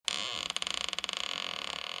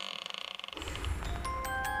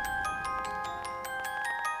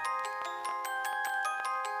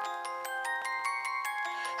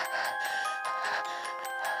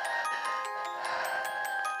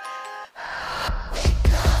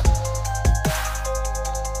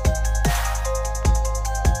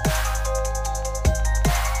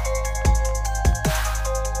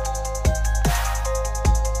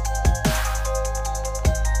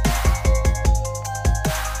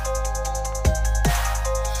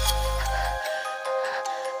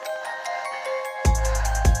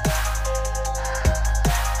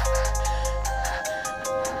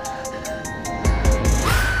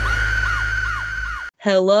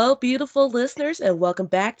Hello, beautiful listeners, and welcome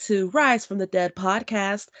back to Rise from the Dead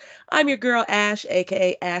podcast. I'm your girl Ash,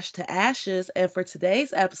 aka Ash to Ashes, and for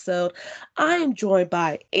today's episode, I am joined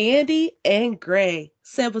by Andy and Gray.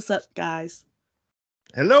 Say what's up, guys.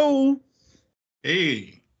 Hello.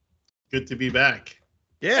 Hey, good to be back.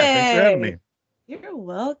 Yeah, thanks for having Hey, me. you're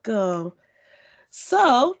welcome.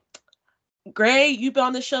 So, Gray, you've been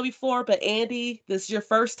on the show before, but Andy, this is your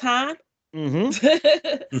first time.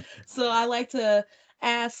 Mm-hmm. So I like to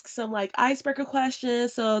ask some like icebreaker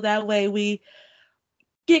questions so that way we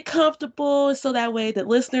get comfortable and so that way the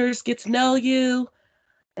listeners get to know you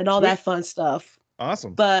and all that Sweet. fun stuff.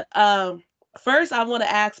 Awesome. But first I want to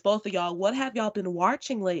ask both of y'all, what have y'all been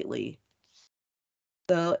watching lately?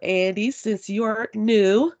 So Andy, since you are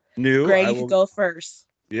new, New. Gray, I you could will. go first.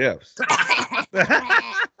 Yes.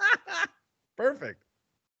 Perfect.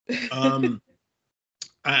 um,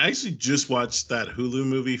 I actually just watched that Hulu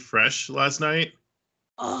movie Fresh last night.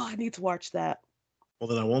 Oh, I need to watch that. Well,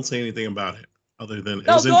 then I won't say anything about it other than it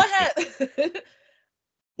No, was go interesting. ahead.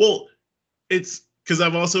 Well, it's because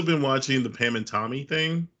I've also been watching the Pam and Tommy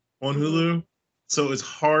thing on Mhm. Hulu, so it's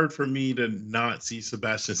hard for me to not see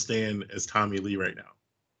Sebastian Stan as Tommy Lee right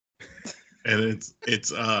now. And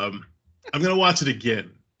it's I'm gonna watch it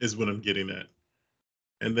again, is what I'm getting at.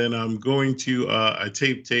 And then I'm going to I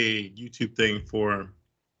taped a YouTube thing for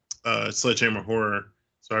Sledgehammer Horror.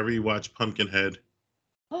 So I rewatched Pumpkinhead,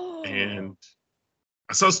 Oh, and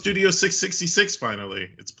I saw Studio 666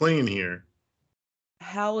 finally. It's playing here.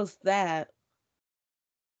 how was that?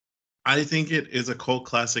 I think it is a cult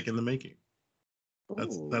classic in the making.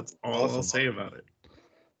 Ooh. That's all I'll Awesome. say about it.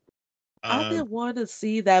 I've Uh, been wanting to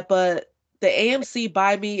see that, but the AMC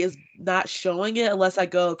by me is not showing it unless I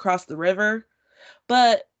go across the river.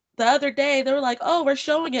 But the other day they were like, "Oh, we're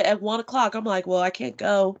showing it at 1 o'clock." I'm like, "Well, I can't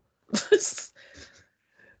go."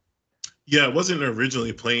 yeah, it wasn't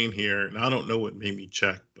originally playing here, and I don't know what made me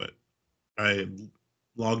check, but I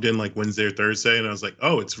logged in like Wednesday or Thursday, and I was like,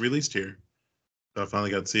 "Oh, it's released here." So I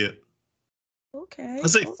finally got to see it. I Okay,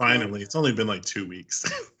 say okay. finally. It's only been like 2 weeks.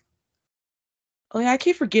 Oh yeah, I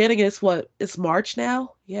keep forgetting it's March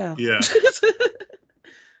now. Yeah. Yeah.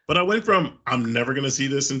 But I went from I'm never gonna see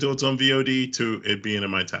this until it's on VOD to it being in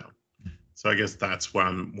my town. So I guess that's why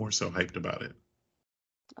I'm more so hyped about it.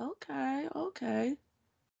 Okay, okay.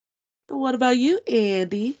 What about you,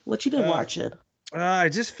 Andy? What you been Uh, watching? I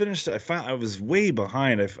just finished. I was way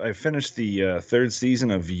behind. I finished the third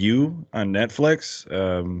season of You on Netflix.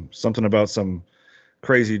 Something about some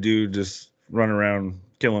crazy dude just running around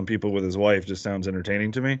killing people with his wife just sounds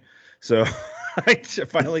entertaining to me. So I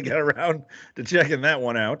finally got around to checking that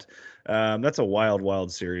one out. That's a wild,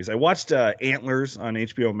 wild series. I watched Antlers on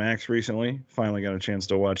HBO Max recently. Finally got a chance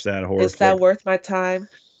to watch that horror Is that flick. worth my time?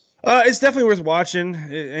 It's definitely worth watching.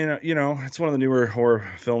 It's one of the newer horror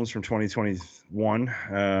films from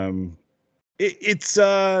 2021. It's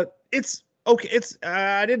okay.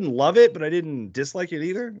 I didn't love it, but I didn't dislike it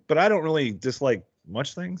either. But I don't really dislike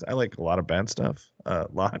much things. I like a lot of bad stuff.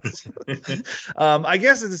 Lots. I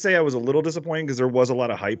guess to say I was a little disappointed because there was a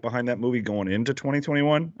lot of hype behind that movie going into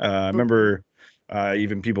 2021. I Hmm. remember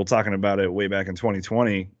even people talking about it way back in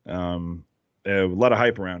 2020. A lot of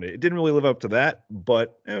hype around it. It didn't really live up to that,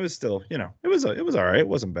 but it was still, it was all right. It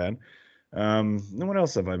wasn't bad. And what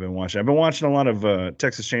else have I been watching? I've been watching a lot of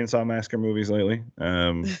Texas Chainsaw Massacre movies lately.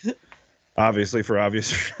 Obviously for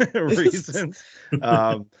obvious reasons.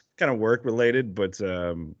 Kind of work related, but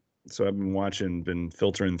so I've been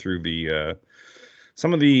filtering through the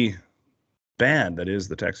some of the bad that is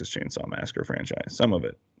the Texas Chainsaw Massacre franchise. Some of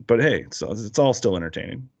it, but hey, it's all still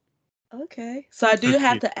entertaining. Okay. So I do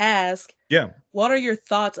have Okay. to ask, Yeah. what are your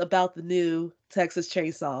thoughts about the new Texas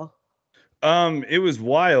Chainsaw? It was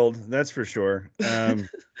wild, that's for sure.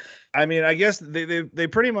 I mean, I guess they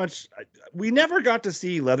pretty much we never got to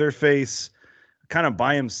see Leatherface kind of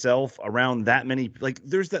by himself around that many, like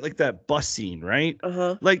there's that bus scene, right?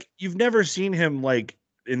 Uh-huh. Like you've never seen him like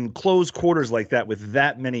in close quarters like that with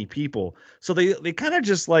that many people. So they kind of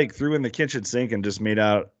just like threw in the kitchen sink and just made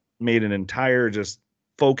an entire just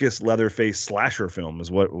focused Leatherface slasher film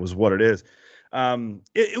is what it is.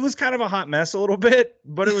 It was kind of a hot mess a little bit,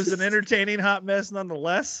 but it was an entertaining hot mess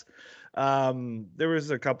nonetheless. There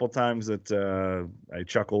was a couple times that I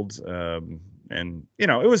chuckled, and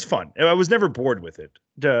it was fun. I was never bored with it.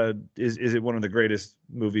 Is it one of the greatest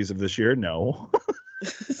movies of this year? No,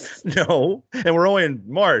 no. And we're only in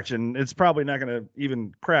March, and it's probably not going to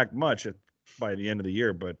even crack much by the end of the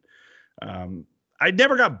year. But um, I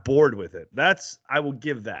never got bored with it. I will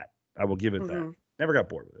give that. I will give it that. Hmm. Never got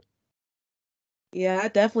bored with it. Yeah, I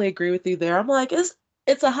definitely agree with you there. I'm like,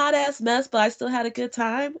 it's a hot ass mess, but I still had a good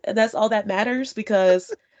time, and that's all that matters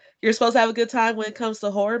because you're supposed to have a good time when it comes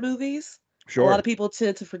to horror movies. A lot Sure. of people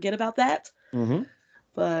tend to forget about that, Mm-hmm.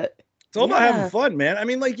 but It's all about having yeah, fun, man. I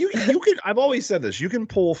mean, like you can. I've always said this. You can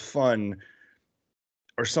pull fun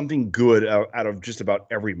or something good out of just about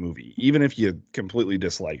every movie, even if you completely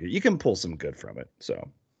dislike it. You can pull some good from it.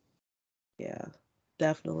 So, yeah,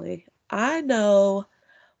 definitely. I know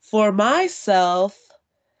for myself,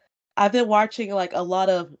 I've been watching like a lot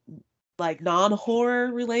of like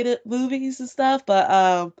non-horror related movies and stuff, but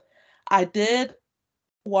I did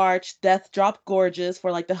watch Death Drop Gorgeous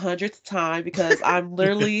for like the 100th time because I'm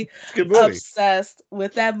literally it's a good movie. obsessed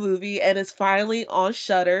with that movie and it's finally on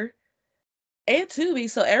Shudder and Tubi,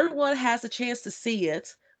 so everyone has a chance to see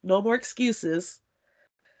it. No more excuses.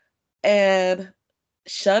 And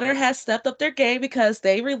Shudder has stepped up their game because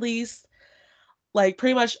they released like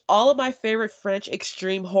pretty much all of my favorite French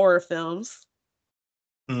extreme horror films.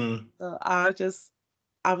 Mm. So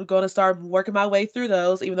I'm going to start working my way through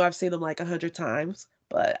those, even though I've seen them like 100 times,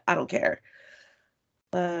 but I don't care.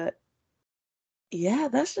 But yeah,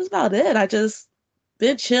 that's just about it. I just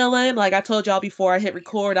been chilling. Like I told y'all before I hit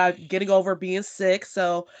record, I'm getting over being sick.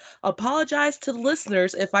 So apologize to the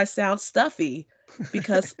listeners if I sound stuffy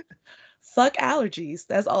because fuck allergies.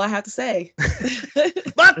 That's all I have to say.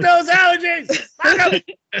 Fuck those allergies. Fuck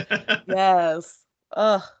 'em! Yes.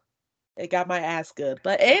 Ugh, it got my ass good.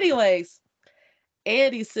 But anyways,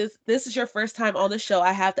 Andy, since this is your first time on the show,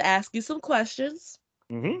 I have to ask you some questions.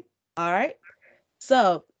 Mm-hmm. All right.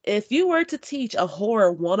 So, if you were to teach a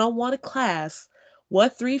horror one-on-one class,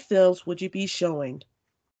 what three films would you be showing?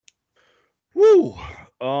 Woo.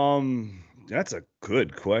 That's a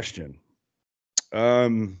good question.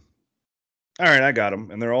 Um, all right, I got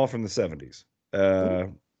them, and they're all from the 70s.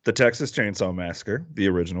 Ooh. The Texas Chainsaw Massacre, the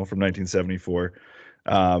original from 1974.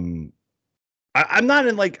 Um, I'm not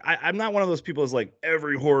in like I'm not one of those people who's like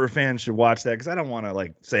every horror fan should watch that because I don't want to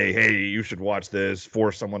like say, hey, you should watch this,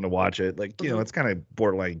 force someone to watch it. Like, Mhm. it's kind of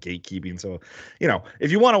borderline gatekeeping. So, if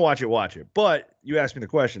you want to watch it, watch it. But you asked me the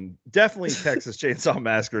question, definitely Texas Chainsaw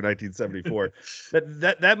Massacre 1974.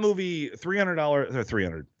 That movie, $300 or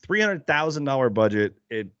 $300,000 budget.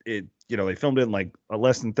 They filmed it in like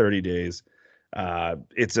less than 30 days.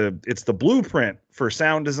 It's the blueprint for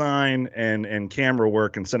sound design and camera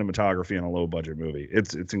work and cinematography in a low budget movie.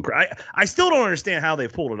 It's incredible. I still don't understand how they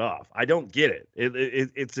pulled it off. I don't get it.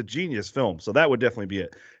 It's a genius film. So that would definitely be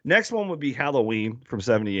it. Next one would be Halloween from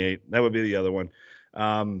 '78. That would be the other one.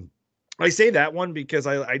 I say that one because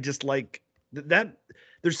I just like that.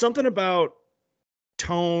 There's something about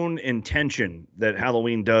tone and tension that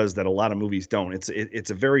Halloween does that a lot of movies don't. It's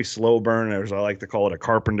a very slow burn, as I like to call it, a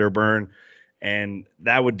Carpenter burn, and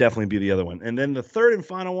that would definitely be the other one. And then the third and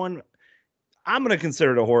final one, I'm gonna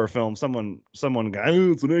consider it a horror film. Someone got,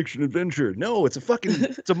 oh, it's an action adventure. No, it's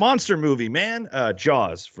a monster movie, man.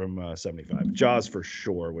 Jaws from '75. Jaws for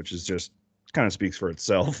sure, which is just kind of speaks for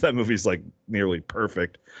itself. That movie's like nearly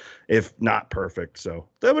perfect, if not perfect. So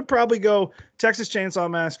that would probably go Texas Chainsaw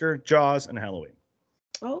Massacre, Jaws, and Halloween.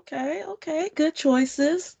 Okay, okay, good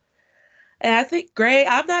choices. And I think Gray,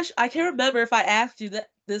 I can't remember if I asked you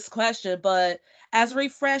this question, but as a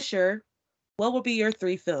refresher, what would be your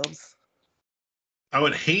three films? I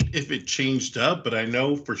would hate if it changed up, but I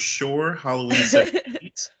know for sure Halloween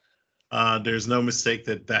 78. There's no mistake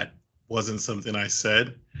that wasn't something I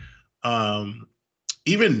said. Um,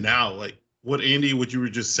 Even now, like what you were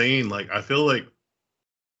just saying, like I feel like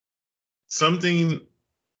something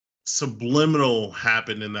subliminal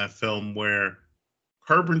happened in that film where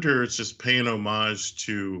Carpenter is just paying homage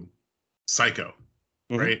to Psycho,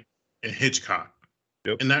 Mm-hmm. right? And Hitchcock.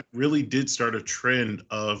 Yep. And that really did start a trend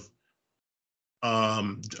of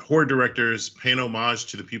horror directors paying homage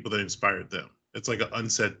to the people that inspired them. It's like an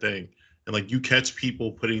unsaid thing. And like you catch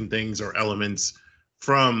people putting things or elements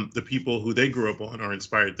from the people who they grew up on or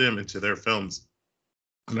inspired them into their films.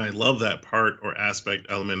 And I love that part or aspect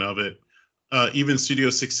element of it. Even Studio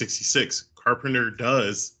 666, Carpenter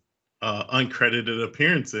does uncredited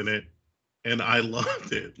appearance in it, and I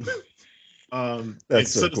loved it.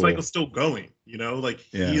 That's so It's like cool. it's still going, like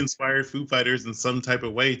he Yeah. inspired Foo Fighters in some type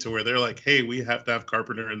of way to where they're like, hey, we have to have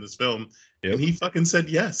Carpenter in this film, and Yep. he fucking said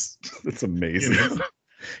yes. That's you amazing. know.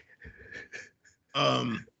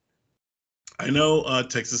 um, I know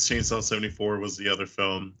Texas Chainsaw 74 was the other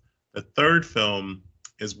film. The third film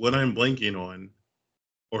is what I'm blanking on,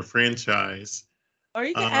 or franchise. Or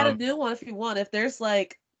you can add a Um, new one if you want. If there's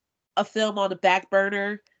like a film on the back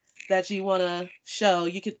burner that you want to show,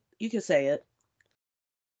 you can say it.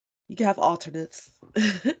 You can have alternates.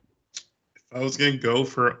 I was gonna go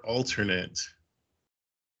for alternate.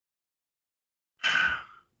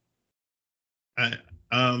 I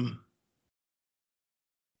um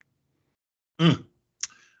mm,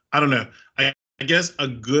 I don't know. I guess a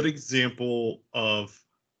good example of,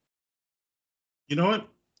 you know what?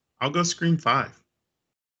 I'll go Scream 5.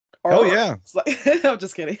 Hell yeah. It's like- I'm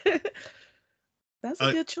just kidding. That's a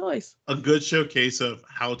A, good choice. a good showcase of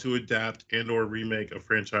how to adapt and or remake a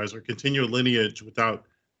franchise or continue a lineage without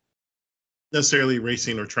necessarily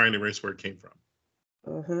erasing or trying to erase where it came from.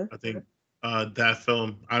 Uh-huh. I think that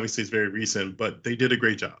film obviously is very recent, but they did a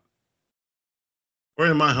great job. Or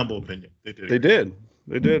in my humble opinion, they did. They did.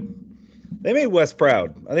 They did. They made Wes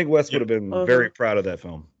proud. I think Wes Yeah. would have been Uh-huh. very proud of that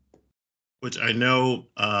film. Which I know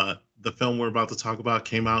the film we're about to talk about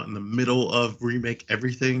came out in the middle of Remake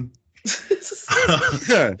Everything.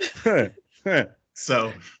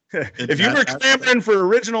 So If you were clamoring for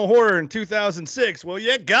original horror in 2006, well,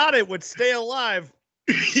 you got it with Stay Alive.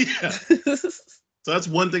 yeah. So that's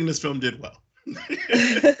one thing this film did well.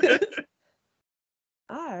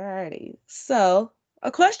 Alrighty. So,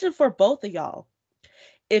 a question for both of y'all.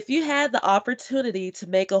 If you had the opportunity to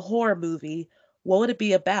make a horror movie, what would it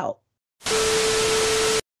be about?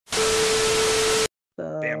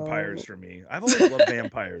 Vampires So, for me. I've always loved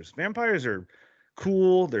vampires. Vampires are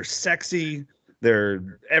cool. They're sexy.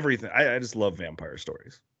 They're everything. I just love vampire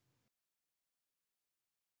stories.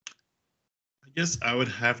 I guess I would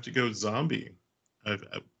have to go zombie.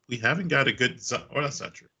 We haven't got a good, or that's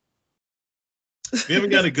not true. We haven't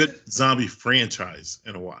got a good zombie franchise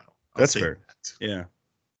in a while. That's fair. Yeah.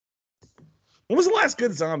 When was the last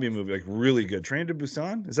good zombie movie? Like really good? Train to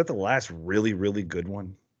Busan? Is that the last really, really good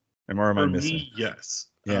one? Or am I For missing? me, yes.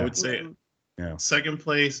 Yeah. I would say Yeah. second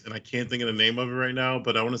place, and I can't think of the name of it right now,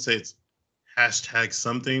 but I want to say it's hashtag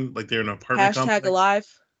something, like they're in an apartment hashtag complex.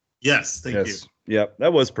 alive. Yes, thank you. Yep,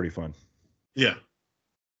 that was pretty fun. Yeah.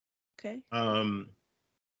 Okay.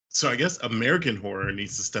 So I guess American horror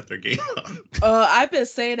needs to step their game up. I've been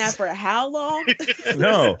saying that for how long?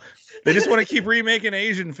 No, they just want to keep remaking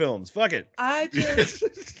Asian films. Fuck it. I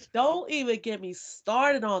just don't even get me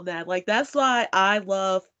started on that. Like that's why I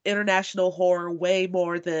love international horror way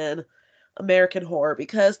more than American horror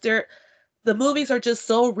because the movies are just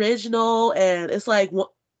so original and it's like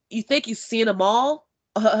you think you've seen them all.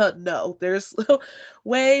 No, there's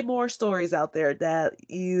way more stories out there that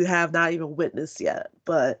you have not even witnessed yet.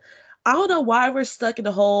 But I don't know why we're stuck in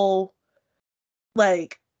the whole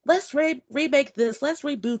like let's remake this, let's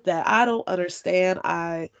reboot that. I don't understand.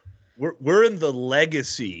 We're in the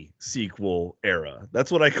legacy sequel era.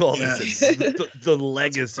 That's what I call this. Yes. The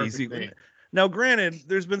legacy perfect sequel. name. Now, granted,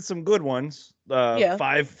 there's been some good ones. Yeah.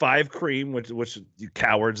 Five Cream, which you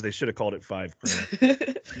cowards, they should have called it Five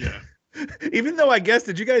Cream. Yeah. Even though I guess,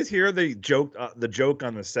 did you guys hear the joke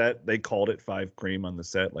on the set? They called it Five Cream on the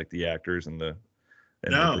set, like the actors and the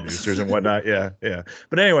producers and whatnot. Yeah.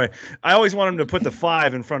 But anyway, I always want them to put the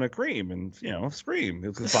 5 in front of Cream and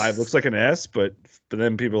Scream. 5 looks like an S, but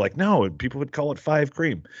then people are like, no, people would call it Five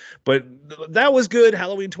Cream. But that was good.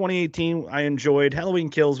 Halloween 2018, I enjoyed. Halloween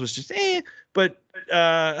Kills was just but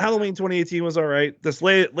Halloween 2018 was all right. This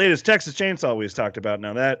latest Texas Chainsaw we just talked about.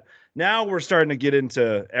 Now we're starting to get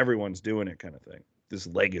into everyone's doing it kind of thing. This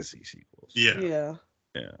legacy sequels. Yeah.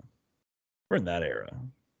 Yeah. We're in that era.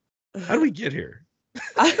 How do we get here?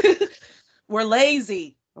 We're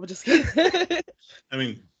lazy. I'm just kidding. I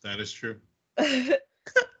mean, that is true.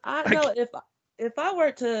 I know if I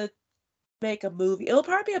were to make a movie, it'll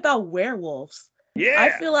probably be about werewolves. Yeah.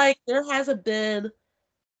 I feel like there hasn't been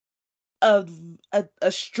a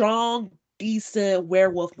strong, decent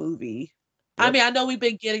werewolf movie. Yep. I mean, I know we've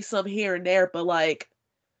been getting some here and there, but like,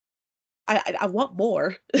 I want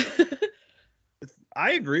more.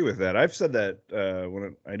 I agree with that. I've said that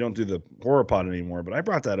when I don't do the horror pod anymore, but I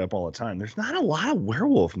brought that up all the time. There's not a lot of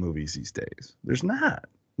werewolf movies these days. There's not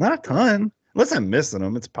a ton. Unless I'm missing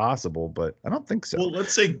them, it's possible, but I don't think so. Well,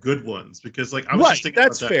 let's say good ones, because like I was just thinking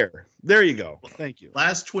that's about that. fair. There you go. Thank you.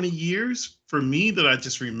 Last 20 years for me that I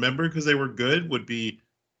just remember because they were good would be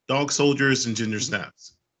Dog Soldiers and Ginger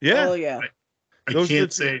Snaps. Yeah. Oh yeah. I Those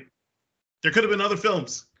can't two- say there could have been other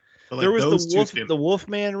films. But like There was those the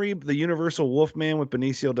Wolfman the Universal Wolfman with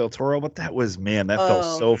Benicio del Toro, but that fell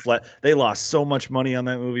Oh. so flat. They lost so much money on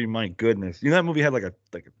that movie. My goodness, that movie had like a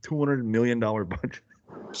 $200 million budget.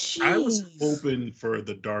 I was Jeez. hoping for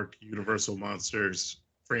the Dark Universal Monsters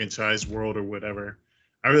franchise world or whatever.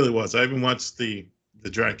 I really was. I even watched the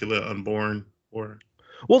Dracula Unborn or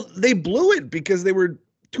Well, they blew it because they were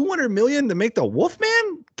 $200 million to make the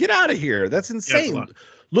Wolfman. Get out of here! That's Yeah, it's a insane. lot.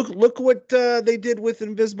 Look what they did with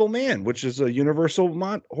Invisible Man, which is a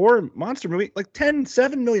Universal horror monster movie. Like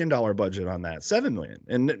 $7 million budget on that, $7 million,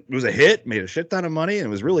 and it was a hit. Made a shit ton of money, and it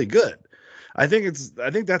was really good. I think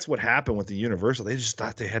that's what happened with the Universal. They just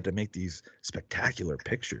thought they had to make these spectacular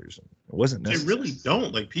pictures. It wasn't They necessary. really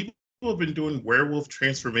don't. Like, people have been doing werewolf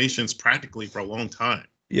transformations practically for a long time.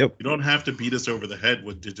 Yep. You don't have to beat us over the head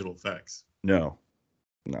with digital effects. No.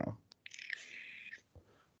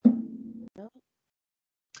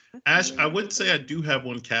 Ash, I would say I do have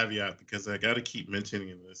one caveat because I got to keep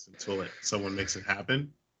mentioning this until someone makes it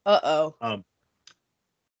happen. Uh-oh.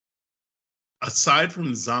 Aside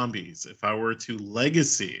from zombies, if I were to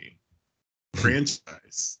legacy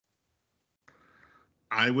franchise,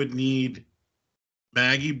 I would need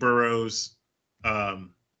Maggie Burrows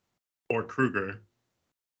or Kruger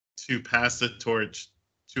to pass the torch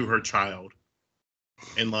to her child.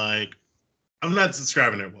 And like, I'm not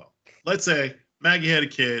describing it well. Let's say Maggie had a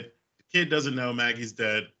kid. The kid doesn't know Maggie's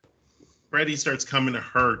dead. Freddy starts coming to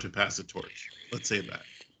her to pass the torch. Let's say that.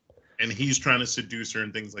 And he's trying to seduce her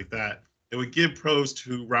and things like that. It would give pros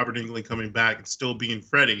to Robert Englund coming back and still being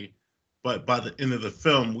Freddy. But by the end of the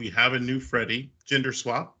film, we have a new Freddy, gender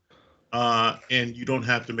swap. And you don't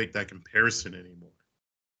have to make that comparison anymore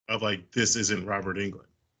of like, this isn't Robert Englund.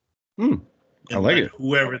 I like it.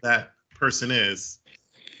 Whoever that person is,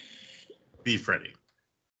 be Freddy.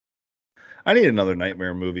 I need another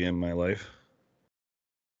nightmare movie in my life.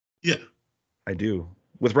 Yeah. I do.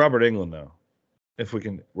 With Robert Englund, though. If we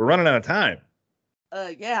can. We're running out of time.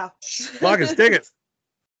 Yeah. Lock his tickets.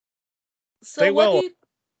 So Stay what well.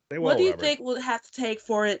 do you Robert. think would have to take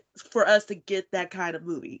for us to get that kind of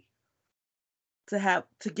movie? To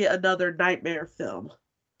get another nightmare film?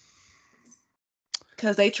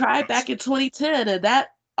 Because they tried back in 2010 and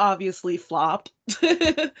that obviously flopped.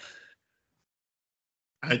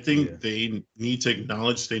 I think they need to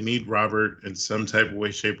acknowledge they need Robert in some type of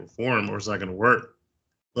way, shape, or form, or it's not going to work.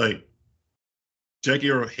 Like,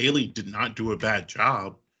 Jackie Earle Haley did not do a bad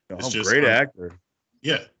job. It's just great actor.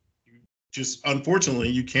 Yeah. Just unfortunately,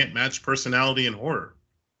 you can't match personality in horror.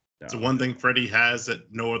 No. It's the one thing Freddy has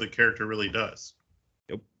that no other character really does.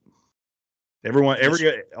 Yep.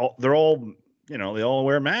 They're all, they all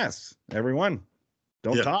wear masks. Everyone.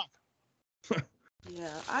 Don't talk.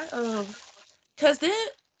 Yeah, because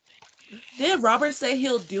did Robert say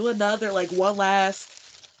he'll do another, like, one last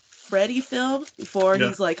Freddy film before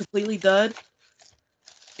he's, like, completely done?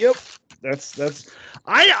 Yep.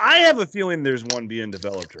 I have a feeling there's one being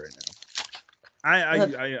developed right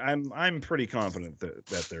now. I'm pretty confident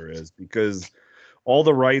that there is, because all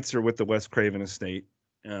the rights are with the Wes Craven estate.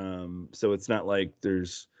 So it's not like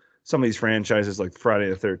there's some of these franchises like Friday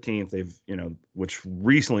the 13th, which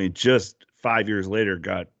recently, just 5 years later,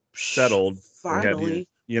 got settled. Finally.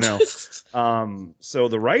 So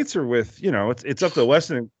the rights are with, it's up to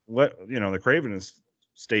the Craven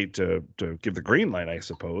estate to give the green light, I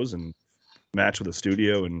suppose, and match with the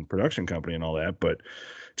studio and production company and all that. But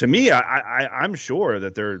to me, I'm sure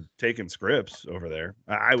that they're taking scripts over there.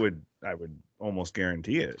 I would almost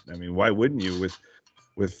guarantee it. I mean, why wouldn't you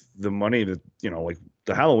with the money that, like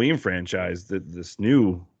the Halloween franchise, this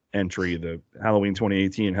new entry, the Halloween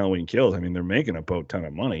 2018 Halloween Kills, I mean, they're making a ton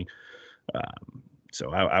of money.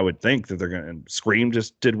 So I would think that they're going to. Scream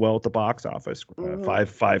just did well at the box office.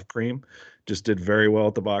 Five Cream just did very well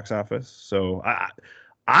at the box office. So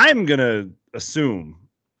I'm going to assume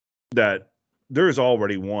that there's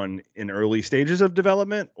already one in early stages of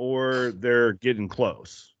development, or they're getting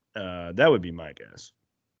close. That would be my guess.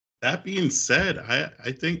 That being said,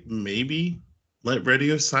 I think maybe let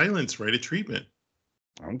Radio Silence write a treatment.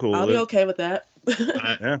 I'm cool. I'll be okay with that.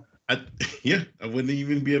 I wouldn't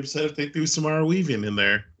even be upset if they threw Samara Weaving in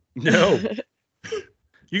there. No.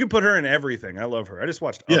 You can put her in everything. I love her. I just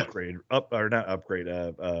watched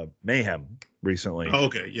Mayhem recently. Oh,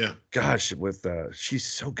 okay, yeah. Gosh, she's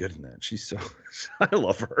so good in that. I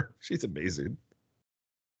love her. She's amazing.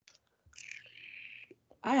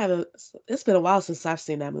 It's been a while since I've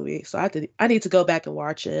seen that movie, so I need to go back and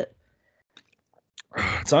watch it.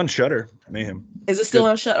 It's on Shudder. Mayhem. Is it still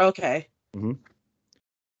on Shudder? Okay. Mm-hmm.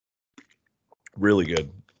 Really good.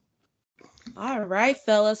 All right,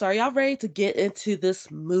 fellas, are y'all ready to get into this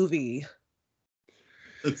movie?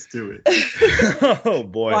 Let's do it. Oh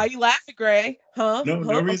boy! Why are you laughing, Gray? Huh?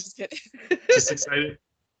 No reason. Just excited.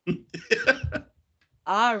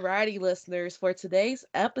 All righty, listeners. For today's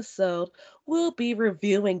episode, we'll be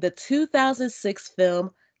reviewing the 2006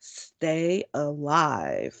 film "Stay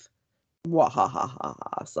Alive." Wahahaha!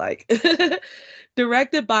 It's like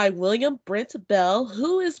directed by William Brent Bell,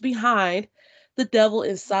 who is behind The Devil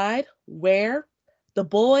Inside, Where, The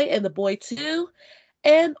Boy and the Boy 2,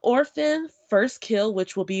 and Orphan First Kill,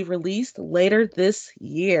 which will be released later this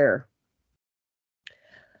year.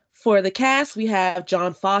 For the cast, we have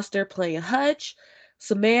John Foster playing Hutch,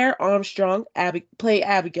 Samare Armstrong played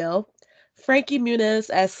Abigail, Frankie Muniz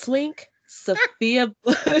as Swink, Sophia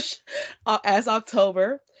Bush as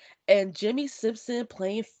October, and Jimmy Simpson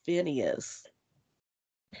playing Phineas.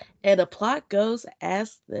 And the plot goes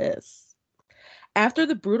as this. After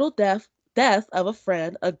the brutal death of a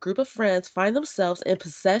friend, a group of friends find themselves in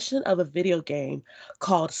possession of a video game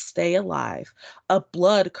called Stay Alive, a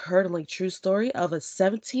blood-curdling true story of a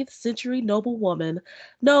 17th century noblewoman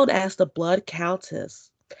known as the Blood Countess.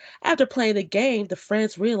 After playing the game, the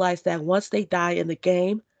friends realize that once they die in the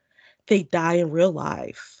game, they die in real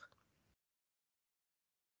life.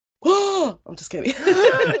 I'm just kidding.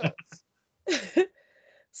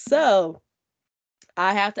 So,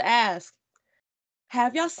 I have to ask,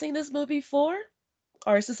 have y'all seen this movie before?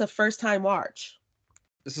 Or is this a first time watch?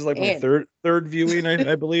 This is like my third viewing,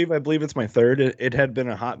 I believe. I believe it's my third. It had been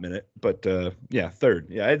a hot minute, but yeah, third.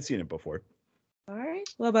 Yeah, I had seen it before. All right.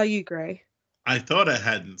 What about you, Gray? I thought I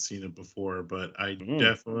hadn't seen it before, but I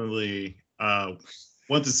definitely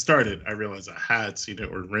once it started, I realized I had seen it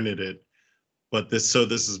or rented it. But this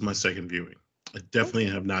is my second viewing. I definitely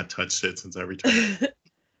have not touched it since I returned.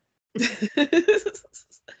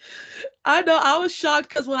 I know. I was shocked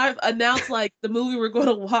because when I announced like the movie we're going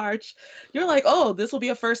to watch, you're like, "Oh, this will be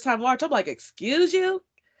a first time watch." I'm like, "Excuse you,"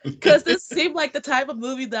 because this seemed like the type of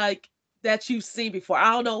movie that you've seen before.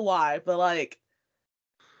 I don't know why, but like,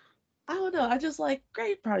 I don't know. I just like,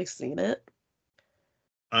 great, probably seen it.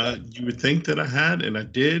 You would think that I had, and I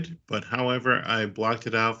did, but however, I blocked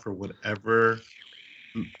it out for whatever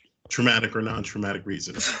traumatic or non-traumatic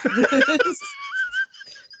reasons.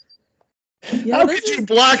 Yeah, how could you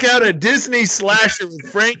block out a Disney slasher with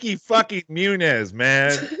Frankie fucking Muniz,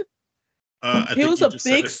 man? He was a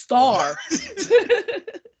big star.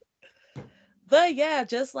 But yeah,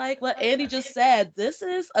 just like what Andy just said, this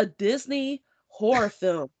is a Disney horror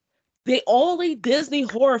film. The only Disney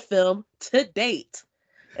horror film to date.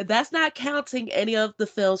 And that's not counting any of the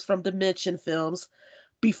films from Dimension Films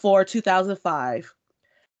before 2005,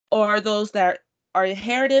 or those that are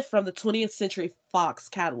inherited from the 20th Century Fox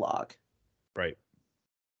catalog. Right.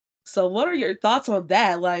 So what are your thoughts on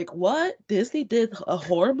that? Like, what? Disney did a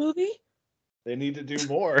horror movie? They need to do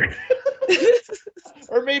more.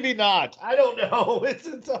 Or maybe not. I don't know. It's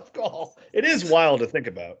a tough call. It is wild to think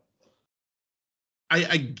about.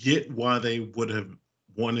 I get why they would have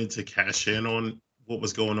wanted to cash in on what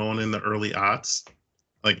was going on in the early aughts.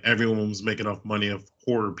 Like everyone was making off money of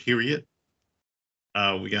horror, period.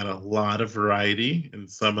 We got a lot of variety and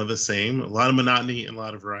some of the same, a lot of monotony and a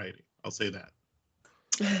lot of variety. I'll say that.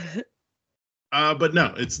 But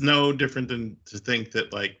no, it's no different than to think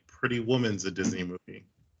that like Pretty Woman's a Disney movie.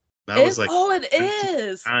 That was like, oh, it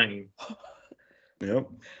is. Yep.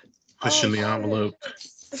 Pushing the envelope.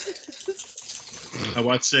 I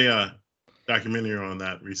watched a documentary on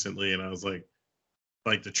that recently, and I was like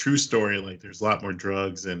the true story, like there's a lot more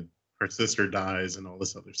drugs and her sister dies and all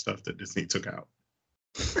this other stuff that Disney took out.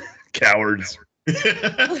 Cowards.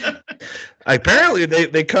 Apparently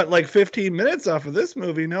they cut like 15 minutes off of this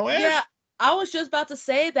movie. No way. Yeah, I was just about to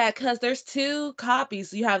say that because there's two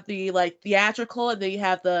copies. You have the like theatrical, and then you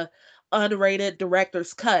have the unrated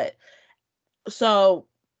director's cut. So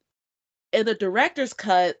in the director's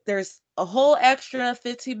cut, there's a whole extra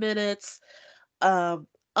 15 minutes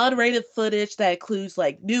unrated footage that includes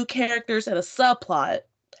like new characters and a subplot.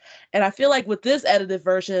 And I feel like with this edited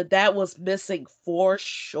version, that was missing for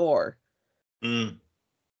sure.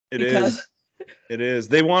 It is.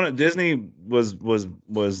 They wanted Disney was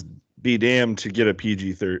be damned to get a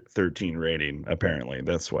PG-13 rating. Apparently,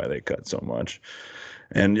 that's why they cut so much.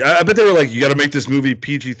 And I bet they were like, "You got to make this movie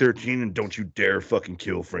PG-13, and don't you dare fucking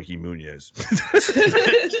kill Frankie Muniz."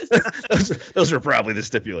 those are probably the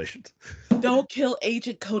stipulations. Don't kill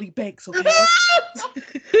Agent Cody Banks, okay?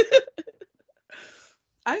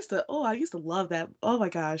 I used to love that. Oh my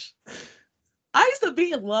gosh. I used to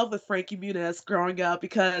be in love with Frankie Muniz growing up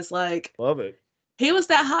because like love it. He was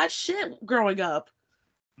that hot shit growing up.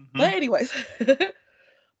 Mm-hmm. But anyways.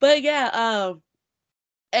 But yeah,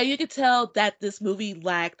 and you could tell that this movie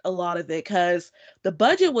lacked a lot of it because the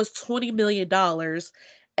budget was $20 million,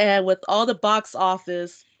 and with all the box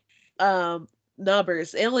office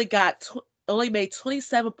numbers, it only made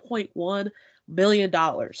 $27.1 million.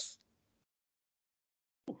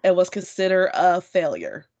 It was considered a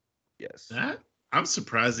failure. Yes. I'm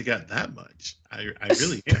surprised it got that much. I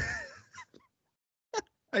really am.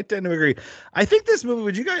 I tend to agree. I think this movie,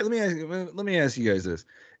 would you guys, let me ask you guys this.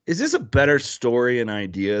 Is this a better story and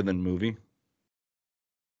idea than movie?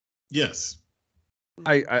 Yes.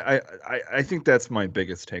 I think that's my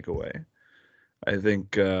biggest takeaway. I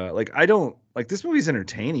think like this movie's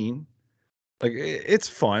entertaining. Like it's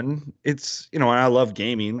fun. It's I love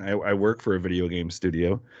gaming. I work for a video game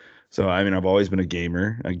studio, so I mean I've always been a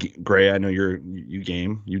gamer. Gray, I know you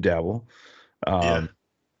game, you dabble. Yeah.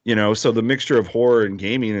 Um, so the mixture of horror and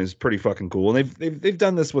gaming is pretty fucking cool. And they've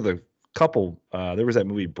done this with a couple. There was that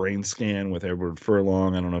movie Brain Scan with Edward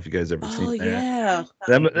Furlong. I don't know if you guys ever Oh seen that. yeah.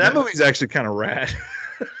 That movie's actually kind of rad.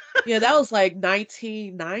 Yeah, that was like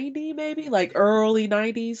 1990 maybe, like early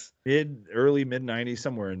 90s. Early mid '90s,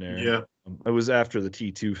 somewhere in there. Yeah. It was after the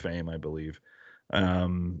T2 fame, I believe.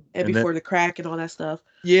 And And then before the crack and all that stuff.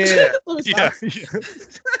 yeah, What was yeah.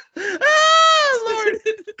 Ah,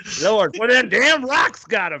 Lord, what that damn rocks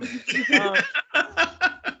got him.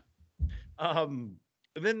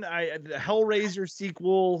 Then the Hellraiser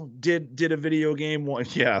sequel did a video game one.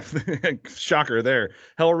 Yeah, shocker there.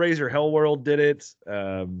 Hellraiser Hellworld did it.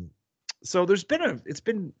 So it's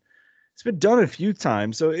been done a few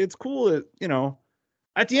times. So it's cool that,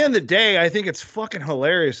 at the end of the day, I think it's fucking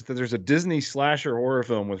hilarious that there's a Disney slasher horror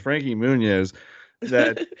film with Frankie Muniz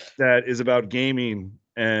that is about gaming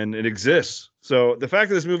and it exists. So the fact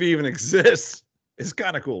that this movie even exists is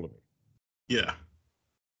kind of cool to me. Yeah.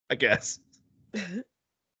 I guess.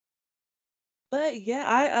 But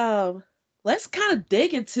yeah, let's kind of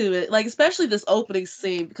dig into it, like especially this opening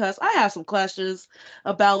scene because I have some questions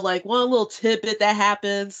about like one little tidbit that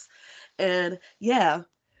happens, and yeah.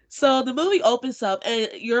 So the movie opens up and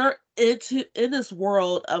you're in this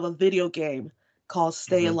world of a video game called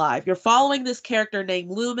Stay Mhm. Alive. You're following this character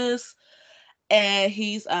named Loomis, and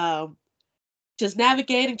he's just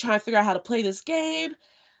navigating, trying to figure out how to play this game.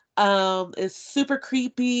 It's super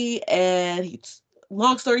creepy, and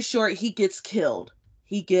long story short, he gets killed.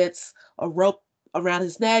 He gets a rope around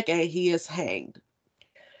his neck, and he is hanged.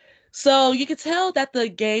 So you can tell that the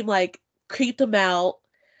game like creeped him out.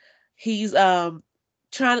 He's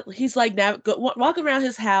he's like walking around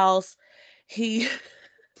his house. He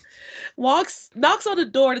knocks on the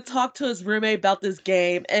door to talk to his roommate about this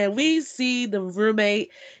game, and we see the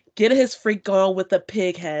roommate get his freak on with a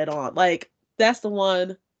pig head on. Like that's the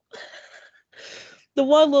one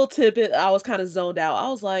little tidbit I was kind of zoned out. I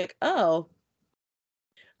was like, oh,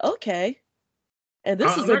 okay. And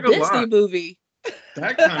this is I'm a not gonna lie. Disney movie.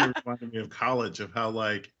 That kind of reminded me of college, of how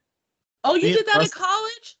like Oh, you me and did that in Russ,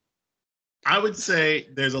 college? I would say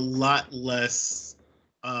there's a lot less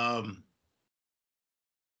um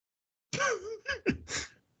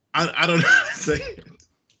I don't know how to say it.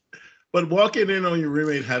 But walking in on your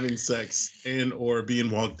roommate having sex and or being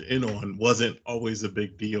walked in on wasn't always a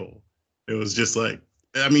big deal. It was just like,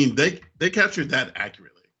 I mean, they captured that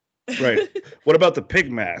accurately. Right. What about the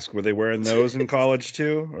pig mask? Were they wearing those in college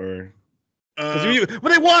too, or? Because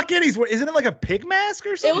when they walk in, isn't it like a pig mask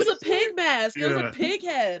or It something? was a pig mask. It was a Yeah. pig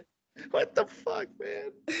head. What the fuck,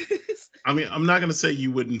 man? I mean, I'm not gonna say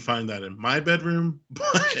you wouldn't find that in my bedroom,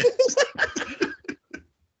 but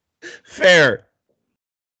Fair.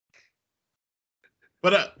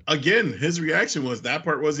 but again, his reaction was that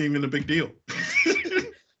part wasn't even a big deal.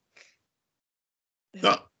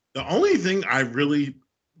 The only thing I really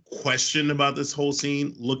question about this whole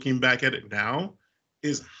scene, looking back at it now,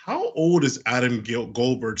 is how old is Adam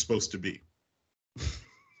Goldberg supposed to be?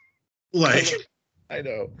 Like, I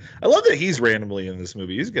know. I love that he's randomly in this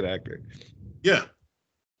movie. He's a good actor. yeah.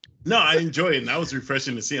 No, I enjoy it. And that was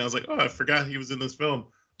refreshing to see. I was like, oh, I forgot he was in this film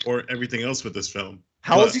or everything else with this film.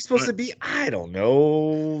 How old is he supposed to be? I don't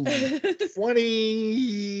know.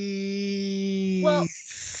 28? Well,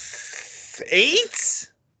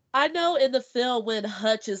 I know in the film when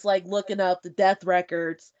Hutch is like looking up the death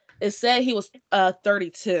records, it said he was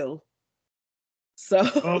 32. So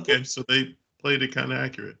Okay, so they played it kind of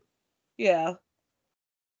accurate. yeah.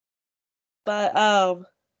 But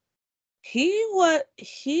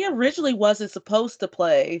he originally wasn't supposed to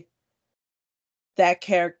play that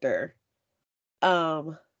character.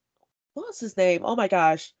 What was his name? Oh my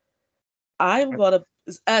gosh. I'm gonna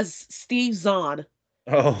as Steve Zahn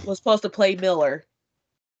Oh. was supposed to play Miller.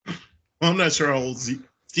 Well, I'm not sure how old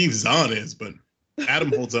Steve Zahn is, but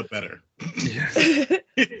Adam holds up better.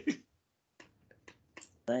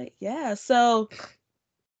 But yeah, so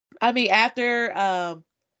I mean after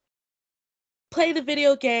playing the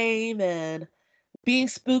video game and being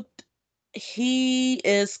spooked, he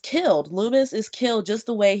is killed. Loomis is killed just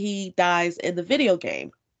the way he dies in the video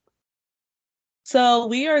game. So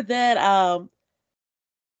we are then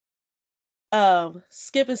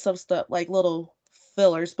skipping some stuff like little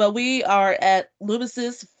fillers, but we are at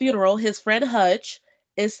Loomis's funeral. His friend Hutch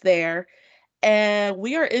is there, and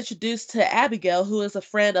we are introduced to Abigail, who is a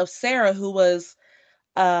friend of Sarah, who was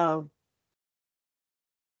um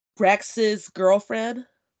Rex's girlfriend,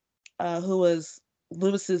 who was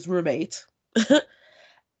Loomis's roommate.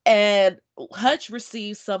 And Hutch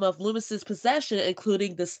receives some of Loomis's possession,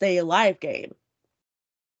 including the Stay Alive game.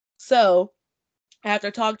 So,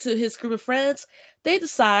 after talking to his group of friends, they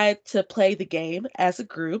decide to play the game as a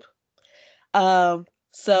group.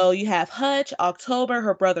 So you have Hutch, October,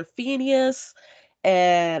 her brother Phineas,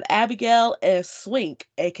 and Abigail and Swink,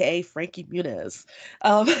 aka Frankie Muniz.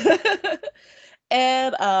 Um,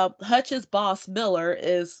 and Hutch's boss Miller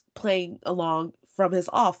is playing along from his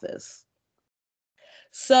office.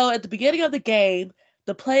 So at the beginning of the game,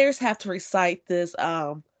 the players have to recite this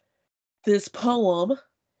poem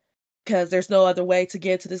because there's no other way to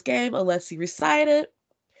get into this game unless you recite it.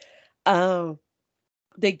 Um,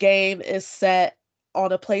 the game is set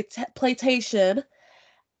on a PlayStation,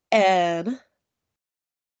 and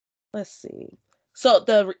let's see. So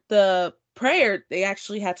the prayer they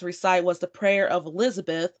actually had to recite was the prayer of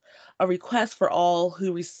Elizabeth, a request for all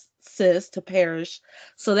who resist to perish,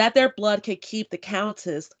 so that their blood can keep the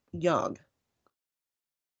Countess young.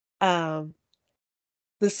 Um,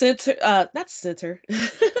 the center, not center.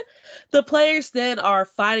 The players then are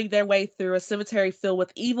finding their way through a cemetery filled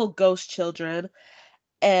with evil ghost children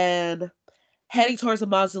and heading towards a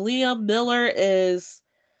mausoleum. Miller is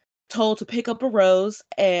told to pick up a rose,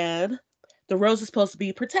 and the rose is supposed to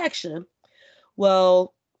be protection.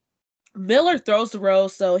 Well, Miller throws the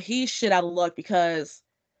rose, so he's shit out of luck because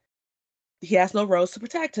he has no rose to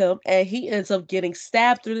protect him, and he ends up getting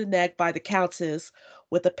stabbed through the neck by the Countess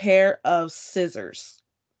with a pair of scissors.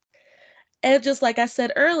 And just like I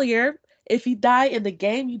said earlier, if you die in the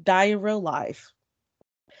game, you die in real life.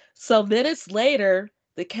 So minutes later,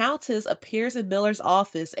 the Countess appears in Miller's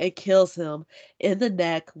office and kills him in the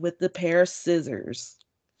neck with the pair of scissors.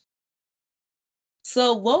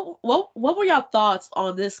 So what were your thoughts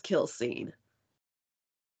on this kill scene?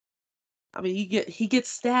 I mean, he gets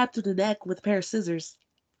stabbed through the neck with a pair of scissors.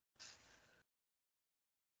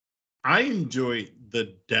 I enjoyed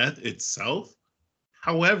the death itself.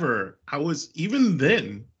 However, I was even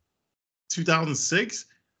then, 2006,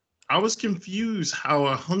 I was confused how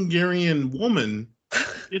a Hungarian woman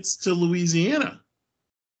gets to Louisiana.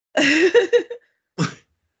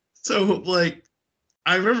 So, like,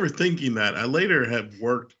 I remember thinking that. I later had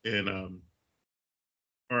worked in,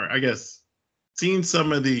 or I guess, seen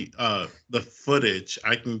some of the footage.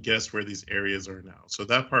 I can guess where these areas are now. So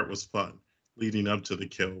that part was fun. Leading up to the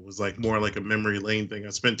kill was like more like a memory lane thing. I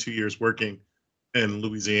spent 2 years working in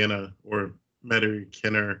Louisiana or Metairie,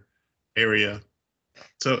 Kenner area.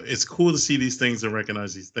 So it's cool to see these things and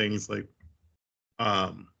recognize these things. Like,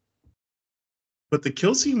 but the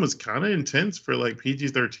kill scene was kind of intense for like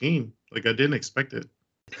PG-13. Like I didn't expect it.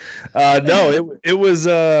 No, it was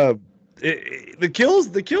the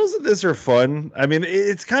kills of this are fun. I mean,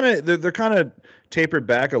 it's kind of they're kind of tapered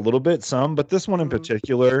back a little bit, some, but this one in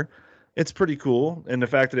particular, it's pretty cool. And the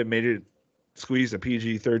fact that it made it squeeze a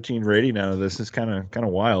PG-13 rating out of this is kind of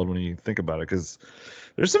wild when you think about it, because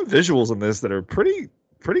there's some visuals in this that are pretty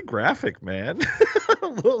graphic, man.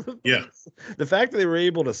 Yeah. The fact that they were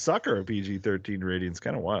able to sucker a PG-13 rating is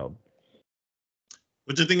kind of wild.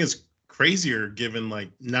 Which I think is crazier, given like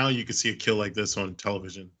now you can see a kill like this on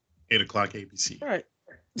television, 8:00 ABC. Right.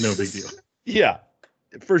 No big deal. Yeah,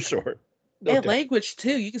 for sure. No and doubt. Language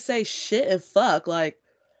too. You can say shit and fuck. Like,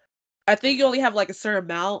 I think you only have like a certain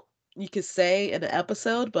amount you could say in an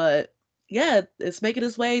episode, but yeah, it's making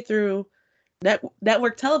its way through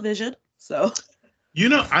network television. So, you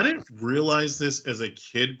know, I didn't realize this as a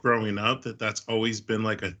kid growing up that that's always been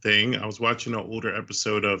like a thing. I was watching an older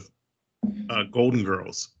episode of Golden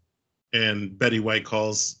Girls, and Betty White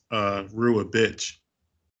calls Rue a bitch,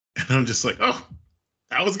 and I'm just like, oh,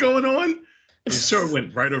 that was going on. I'm sure it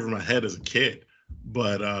went right over my head as a kid,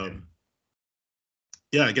 but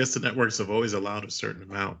yeah, I guess the networks have always allowed a certain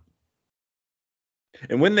amount.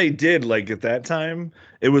 And when they did, like at that time,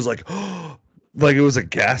 it was like, oh, like it was a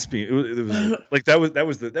gasping. It was like that was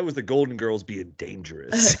the Golden Girls being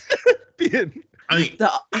dangerous. I mean,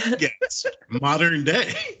 yes, modern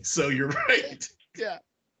day. So you're right. Yeah.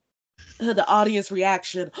 The audience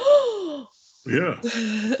reaction. Yeah.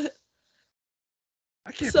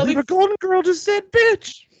 I can't believe a Golden Girl just said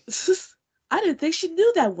bitch. I didn't think she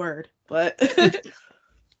knew that word, but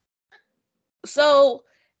so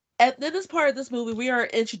at this part of this movie, we are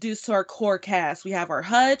introduced to our core cast. We have our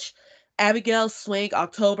Hutch, Abigail, Swink,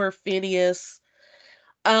 October, Phineas.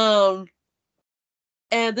 And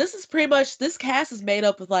this is pretty much, this cast is made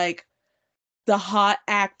up of like the hot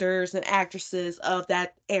actors and actresses of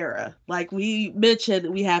that era. Like we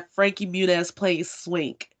mentioned, we have Frankie Muniz playing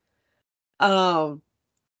Swink. I'm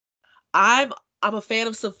a fan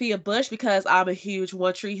of Sophia Bush because I'm a huge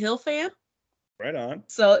One Tree Hill fan. Right on.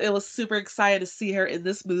 So it was super excited to see her in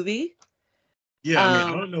this movie. Yeah, I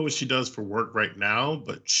mean, I don't know what she does for work right now,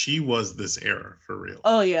 but she was this era for real.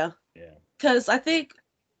 Oh yeah. Yeah. Because I think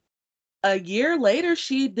a year later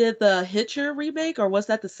she did the Hitcher remake, or was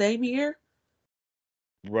that the same year?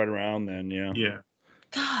 Right around then, yeah. Yeah.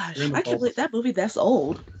 Gosh, In the I can't believe fall. that movie that's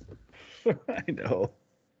old. I know.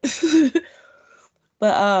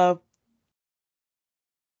 But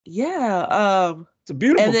yeah, It's a and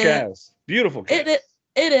beautiful then cast. Beautiful it, cast. it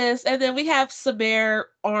it is, and then we have Samare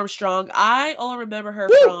Armstrong. I only remember her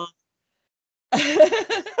Woo!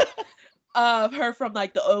 her from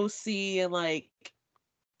like the OC and like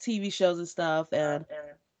TV shows and stuff, and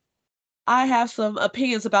I have some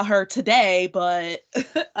opinions about her today, but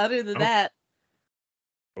other than Oh, that,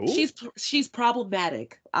 Ooh. she's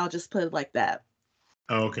problematic. I'll just put it like that.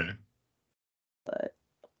 okay.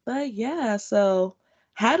 But yeah, so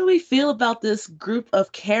how do we feel about this group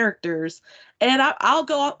of characters? And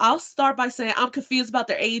I'll start by saying I'm confused about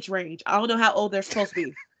their age range. I don't know how old they're supposed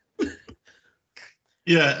to be.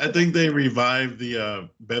 Yeah, I think they revived the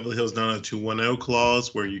Beverly Hills 90210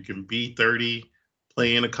 clause where you can be 30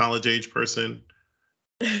 playing a college age person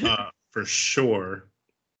for sure.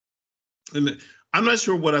 And I'm not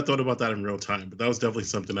sure what I thought about that in real time, but that was definitely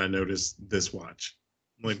something I noticed this watch.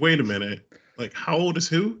 I'm like, wait a minute. Like, how old is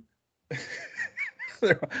who?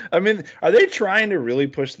 I mean, are they trying to really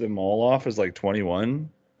push them all off as like 21?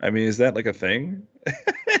 I mean, is that like a thing?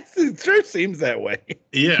 It sure seems that way.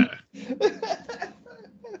 Yeah.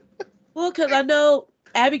 Well, because I know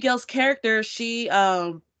Abigail's character, she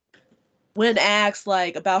when asked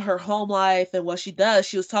like about her home life and what she does,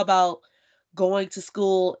 she was talking about going to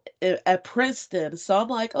school at Princeton. So I'm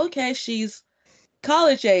like, okay, she's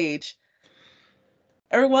college age.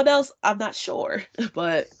 Everyone else, I'm not sure,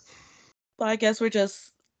 but I guess we're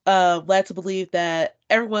just led to believe that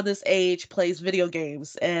everyone this age plays video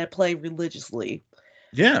games and play religiously,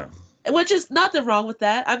 Yeah. which is nothing wrong with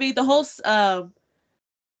that. I mean, the whole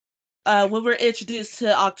when we're introduced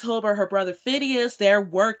to October, her brother Phineas, they're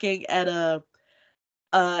working at a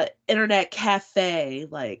internet cafe.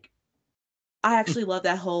 Like, I actually love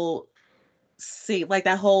that whole scene, like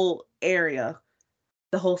that whole area,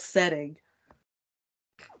 the whole setting.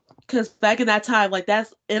 Because back in that time, like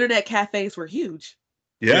that's internet cafes were huge.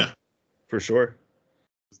 Yeah, Yeah. for sure.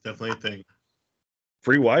 It's definitely a thing.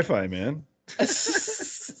 Free Wi-Fi, man.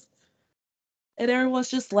 And everyone's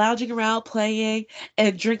just lounging around playing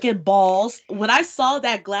and drinking balls. When I saw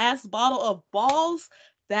that glass bottle of balls,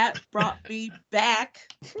 that brought me back.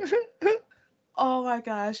 Oh my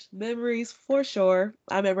gosh, memories for sure.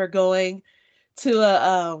 I remember going to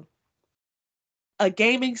a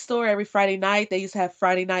gaming store every Friday night. They used to have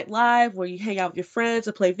Friday Night Live where you hang out with your friends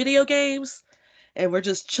and play video games, and we're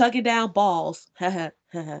just chugging down balls. That's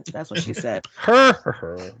what she said.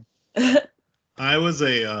 Her. I was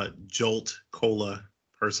a Jolt Cola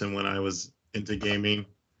person when I was into gaming.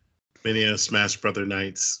 Many Smash Brother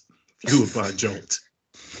nights fueled by Jolt.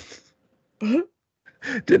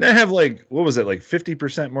 Didn't I have like, what was it, like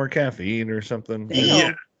 50% more caffeine or something? Damn.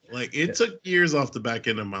 Yeah. Like it took years off the back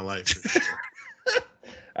end of my life. For sure.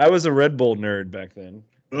 I was a Red Bull nerd back then.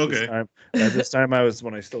 Okay. At this time,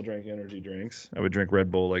 when I still drank energy drinks. I would drink Red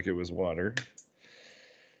Bull like it was water.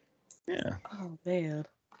 Yeah. Oh man.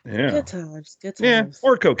 Yeah. Good times. Good Yeah. times.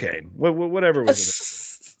 Or cocaine. Whatever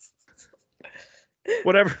was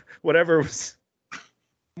whatever was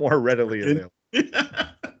more readily available.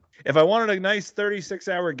 If I wanted a nice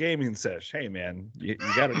 36-hour gaming sesh, hey man, you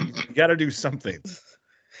gotta do something.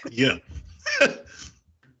 Yeah.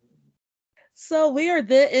 So we are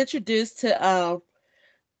then introduced to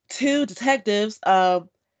two detectives,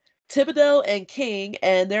 Thibodeau and King,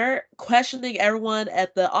 and they're questioning everyone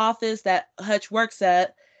at the office that Hutch works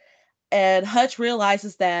at. And Hutch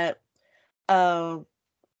realizes that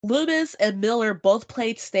Loomis and Miller both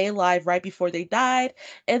played Stay Alive right before they died,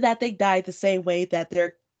 and that they died the same way that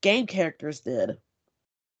their game characters did.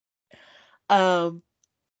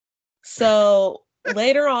 So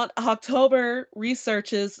later on, October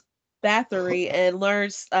researches Bathory and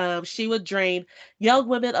learns she would drain young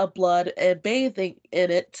women of blood and bathing in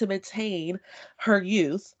it to maintain her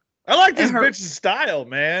youth. I like this And her bitch's style,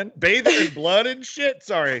 man. Bathing in blood and shit.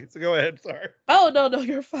 Sorry. So go ahead. Sorry. oh no,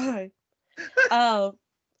 you're fine.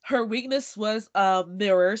 Her weakness was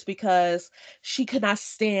mirrors because she could not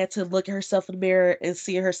stand to look at herself in the mirror and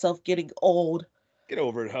see herself getting old. Get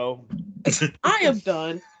over it, ho. I am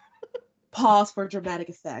done. Pause for dramatic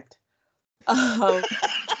effect.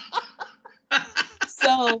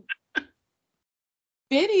 So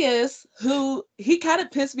Phineas, who he kind of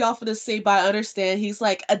pissed me off in the scene, but I understand he's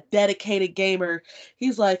like a dedicated gamer.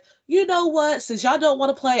 He's like, you know what? Since y'all don't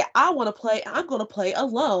want to play, I want to play. I'm going to play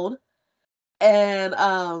alone. And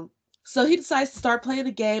so he decides to start playing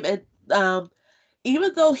the game. And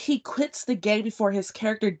even though he quits the game before his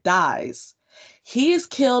character dies, he is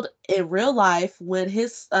killed in real life when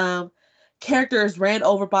his character is ran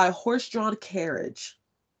over by a horse-drawn carriage.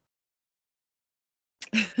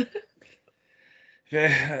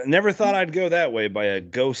 Never thought I'd go that way by a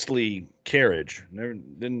ghostly carriage. Never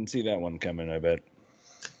didn't see that one coming, I bet.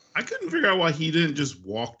 I couldn't figure out why he didn't just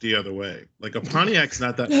walk the other way. Like a Pontiac's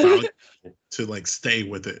not that valuable to like stay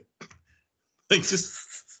with it. Like just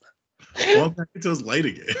walk back into his light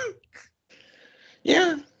again.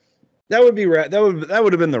 Yeah, that would be that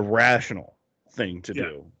would have been the rational thing to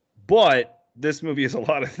do. But this movie is a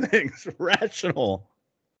lot of things. Rational,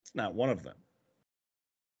 it's not one of them.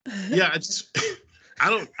 Yeah, I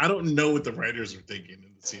don't know what the writers are thinking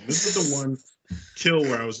in the scene. This is the one kill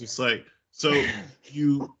where I was just like, so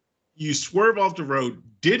you swerve off the road,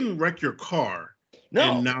 didn't wreck your car,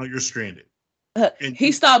 and now you're stranded. And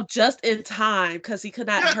he stopped just in time because he could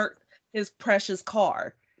not hurt his precious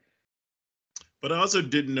car. But I also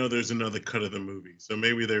didn't know there's another cut of the movie, so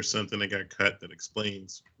maybe there's something that got cut that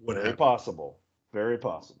explains what happened. Possible. Very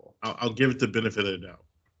possible. I'll give it the benefit of the doubt.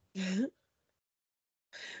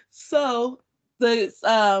 So the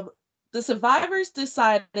survivors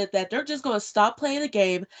decided that they're just going to stop playing the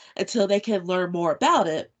game until they can learn more about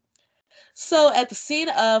it. So at the scene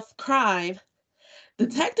of crime,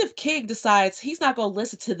 Detective King decides he's not going to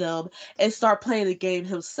listen to them and start playing the game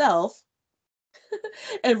himself.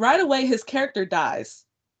 And right away, his character dies.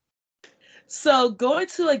 So going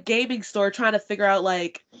to a gaming store trying to figure out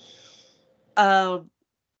like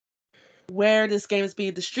where this game is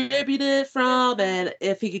being distributed from and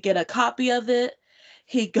if he could get a copy of it,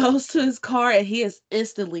 he goes to his car and he is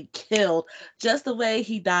instantly killed just the way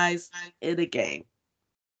he dies in the game.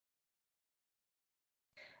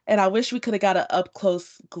 And I wish we could have got an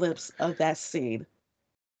up-close glimpse of that scene.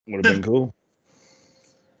 Would have been cool.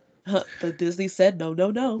 But Disney said, no.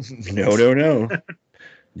 No.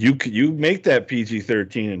 You make that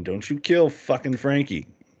PG-13 and don't you kill fucking Frankie.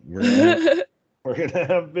 We're gonna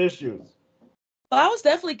have issues. But I was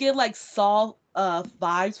definitely getting like Saw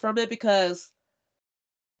vibes from it because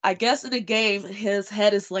I guess in the game his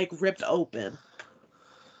head is like ripped open.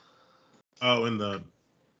 Oh, in the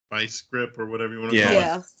vice grip or whatever you want to call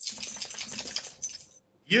it.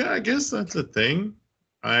 Yeah, I guess that's a thing.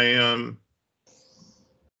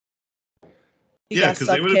 Yeah, because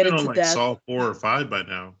they would have been on like Saw 4 or 5 by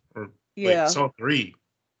now, or like Saw 3.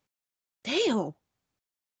 Damn.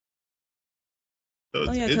 So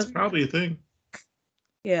it's probably a thing.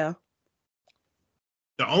 Yeah.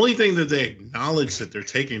 The only thing that they acknowledge that they're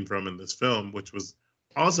taking from in this film, which was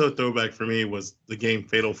also a throwback for me, was the game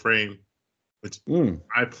Fatal Frame, which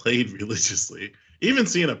I played religiously. Even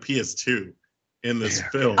seeing a PS2 in this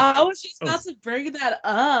film. I was just about to bring that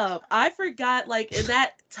up. I forgot, like, in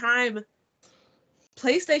that time,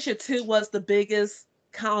 PlayStation 2 was the biggest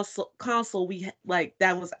console we like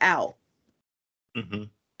that was out. Mm-hmm.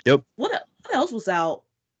 Yep. What else was out?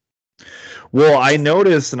 Well, I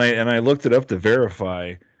noticed, and I looked it up to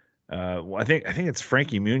verify. I think it's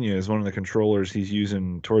Frankie Muniz, one of the controllers he's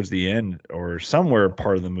using towards the end or somewhere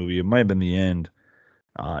part of the movie. It might have been the end.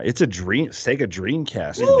 It's a Sega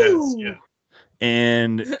Dreamcast. Yeah.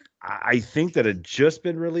 And I think that had just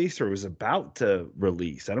been released or was about to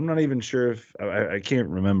release. I'm not even sure if I can't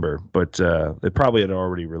remember, but they probably had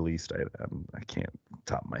already released. I can't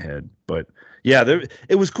top of my head, but yeah,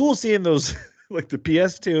 it was cool seeing those like the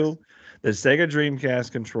PS2, the Sega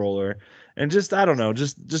Dreamcast controller, and just I don't know,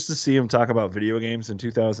 just to see him talk about video games in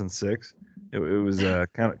 2006. It was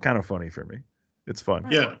kind of funny for me. It's fun.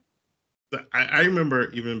 Yeah, I remember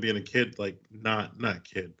even being a kid, like not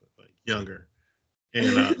kid, but like younger.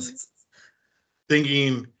 And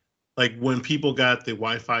thinking, like, when people got the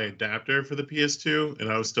Wi-Fi adapter for the PS2 and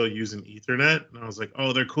I was still using Ethernet, and I was like,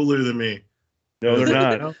 oh, they're cooler than me. No, they're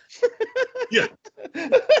not. Yeah.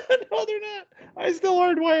 No, they're not. I still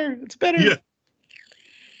hardwired. It's better. Yeah.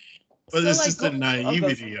 But it's just the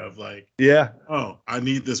naivety of, like, oh, I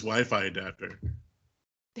need this Wi-Fi adapter.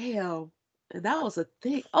 Damn. And that was a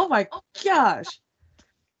thing. Oh, my gosh.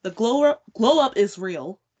 The glow up is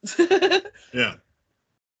real. Yeah.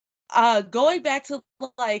 Going back to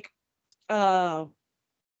like, oh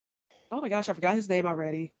my gosh, I forgot his name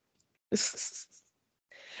already.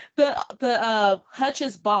 the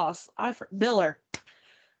Hutch's boss, Miller.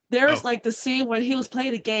 There's like the scene when he was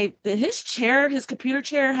playing the game. Did his computer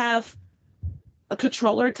chair, have a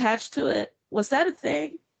controller attached to it? Was that a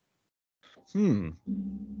thing?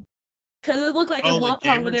 Because it looked like at Oh, one like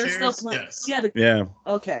part when gamer they were still chairs? playing. Yes. Yeah. Yeah.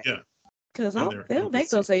 Okay. Yeah. Because And they're they don't make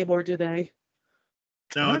comfy those seats. anymore, do they?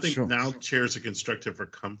 No, I'm I not think sure. now chairs are constructed for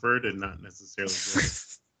comfort and not necessarily good.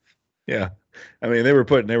 Yeah. I mean, they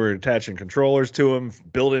were attaching controllers to them,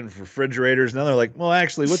 built-in refrigerators. Now they're like, well,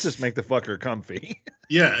 actually, let's just make the fucker comfy.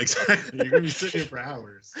 Yeah, exactly. You're gonna be sitting here for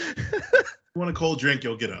hours. You want a cold drink,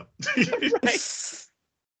 you'll get up. Right.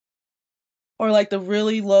 Or like the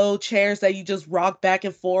really low chairs that you just rock back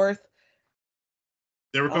and forth.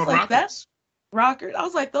 They were I was called like, rockers. Rocker. I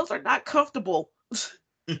was like, those are not comfortable.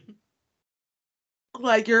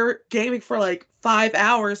 Like you're gaming for like 5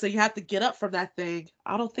 hours and you have to get up from that thing.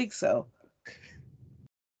 I don't think so.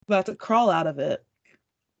 About to crawl out of it.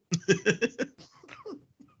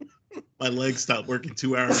 My legs stopped working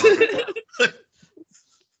 2 hours ago. As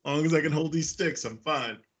long as I can hold these sticks, I'm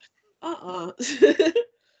fine.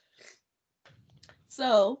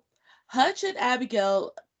 So, Hutch and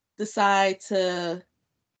Abigail decide to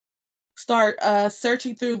start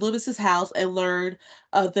searching through Loomis's house and learn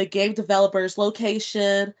the game developer's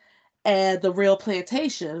location and the real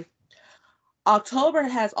plantation. October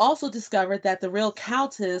has also discovered that the real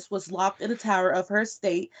Countess was locked in the tower of her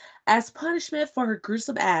estate as punishment for her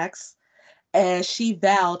gruesome acts, and she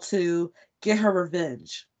vowed to get her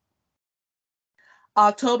revenge.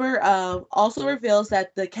 October also reveals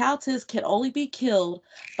that the Countess can only be killed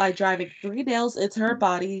by driving 3 nails into her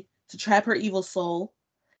body to trap her evil soul.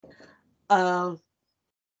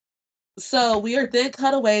 So we are then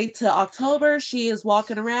cut away to October. She is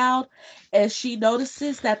walking around and she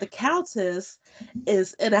notices that the Countess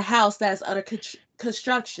is in a house that's under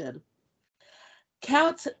construction.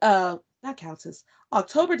 Not Countess.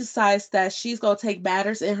 October decides that she's going to take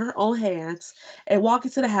matters in her own hands and walk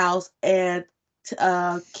into the house and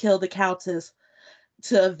kill the Countess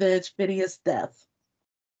to avenge Phineas' death.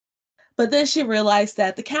 But then she realized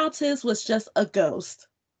that the Countess was just a ghost.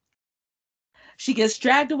 She gets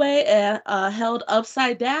dragged away and held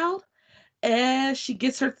upside down, and she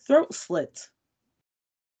gets her throat slit.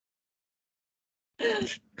 My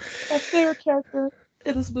favorite character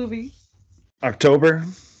in this movie. October.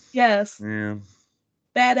 Yes. Yeah.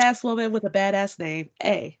 Badass woman with a badass name.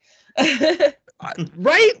 A.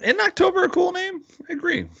 Right? Isn't October a cool name? I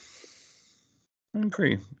agree.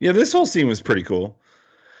 Yeah, this whole scene was pretty cool.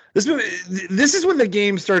 This is when the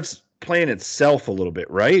game starts playing itself a little bit,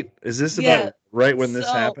 right? Is this about right when this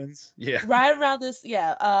happens? Yeah. Right around this,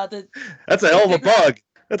 That's a hell of a bug.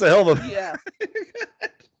 That's a hell of a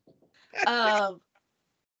yeah.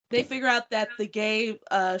 They figure out that the game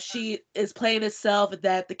she is playing itself and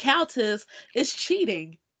that the Countess is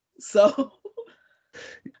cheating. So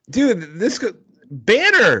dude, this could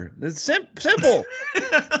ban her. It's simple.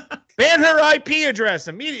 Ban her IP address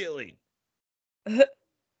immediately.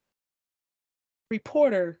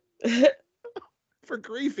 Reporter. For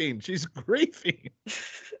griefing. She's griefing.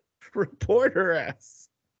 Report her ass.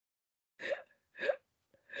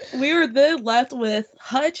 We were then left with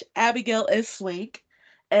Hutch, Abigail, and Swink,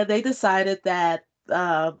 and they decided that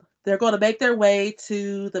they're going to make their way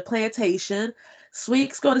to the plantation.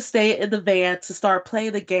 Swink's going to stay in the van to start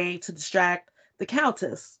playing the game to distract the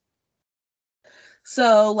Countess.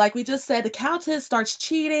 So, like we just said, the Countess starts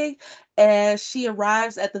cheating and she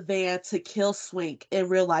arrives at the van to kill Swink in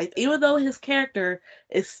real life, even though his character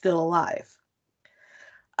is still alive.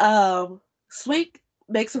 Swink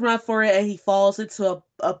makes a run for it and he falls into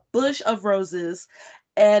a bush of roses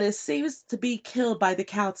and it seems to be killed by the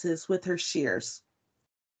Countess with her shears.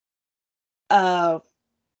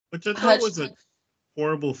 Which I thought was a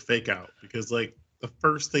horrible fake out because, like, the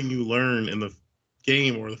first thing you learn in the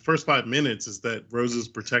game or the first 5 minutes is that roses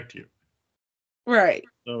protect you. Right.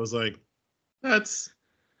 So I was like, that's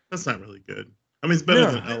not really good. I mean, it's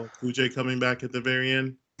better than LL Cool J coming back at the very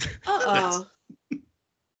end.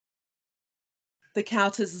 The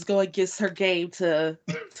Countess is going against her game to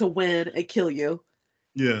win and kill you.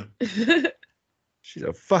 Yeah. She's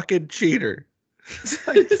a fucking cheater.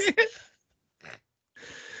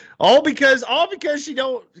 all because she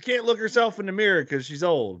can't look herself in the mirror because she's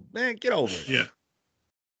old. Man, get over it. Yeah.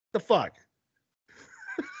 The fuck?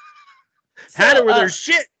 Had her with her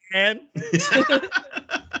shit, man.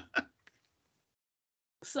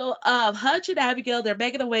 So Hutch and Abigail, they're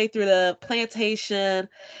making their way through the plantation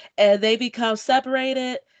and they become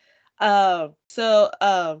separated. Hutch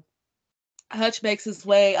makes his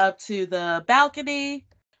way up to the balcony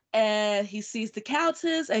and he sees the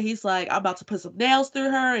Countess and he's like, I'm about to put some nails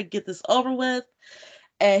through her and get this over with.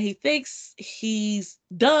 And he thinks he's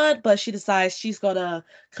done, but she decides she's going to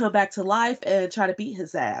come back to life and try to beat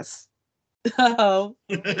his ass. And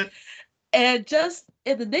just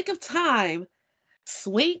in the nick of time,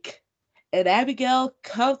 Swink and Abigail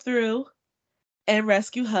come through and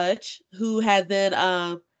rescue Hutch, who had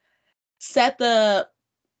then set the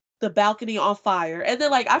balcony on fire. And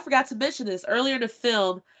then, like, I forgot to mention this earlier in the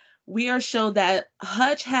film, we are shown that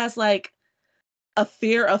Hutch has like a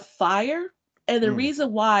fear of fire. And the Mm.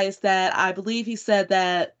 reason why is that I believe he said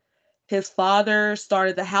that his father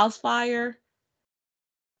started the house fire,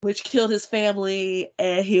 which killed his family,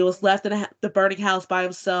 and he was left in the burning house by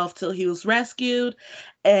himself till he was rescued.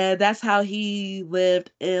 And that's how he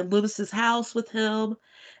lived in Loomis's house with him.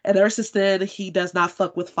 And ever since then, he does not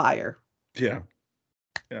fuck with fire. Yeah.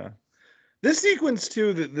 Yeah. This sequence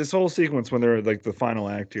too, this whole sequence when they're like the final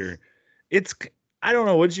act here, it's I don't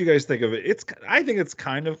know what you guys think of it. I think it's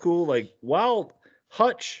kind of cool. Like while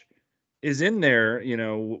Hutch is in there,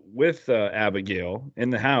 with Abigail in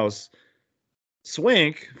the house,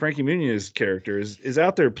 Swank, Frankie Muniz's character, is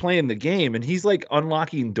out there playing the game, and he's like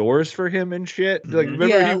unlocking doors for him and shit. Like Mhm.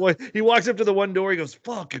 remember he walks up to the one door, he goes,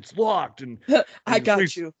 "Fuck, it's locked," and I got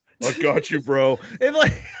Frank's, you. I got you, bro. And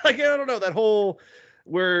like I don't know, that whole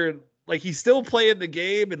where like he's still playing the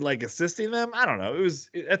game and like assisting them. I don't know. It was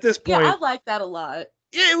at this point. Yeah, I like that a lot.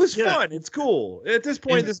 Yeah, it was Yeah. fun. It's cool. At this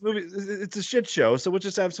point, And- this movie it's a shit show, so we'll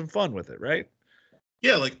just have some fun with it, right?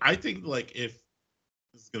 Yeah, like I think like if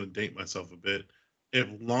this is gonna date myself a bit, if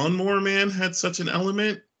Lawnmower Man had such an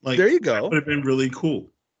element, like There you that go. would have been really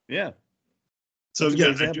cool. Yeah. So That's a yeah,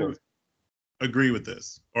 good I example. do agree with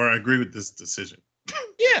this, or I agree with this decision.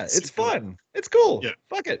 Yeah, it's fun. It's cool. Yeah.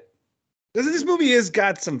 Fuck it. This movie has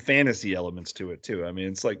got some fantasy elements to it too. I mean,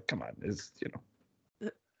 it's like, come on, it's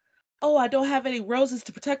Oh, I don't have any roses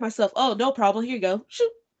to protect myself. Oh, no problem. Here you go. Shoot.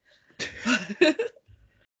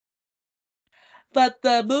 But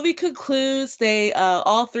the movie concludes. They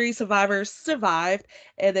all three survivors survived,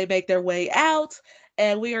 and they make their way out.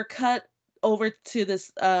 And we are cut over to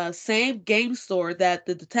this same game store that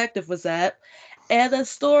the detective was at, and the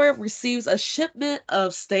store receives a shipment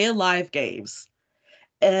of Stay Alive games.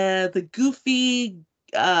 And the goofy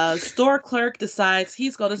store clerk decides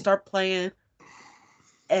he's going to start playing,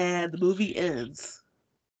 and the movie ends.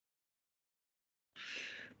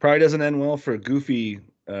 probably doesn't end well for a goofy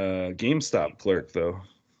GameStop clerk though.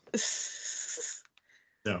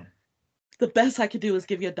 No. The best I could do is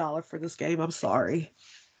give you $1 for this game. I'm sorry.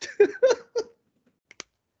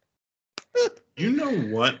 You know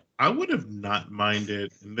what? I would have not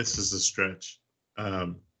minded, and this is a stretch,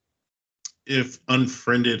 if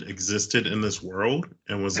Unfriended existed in this world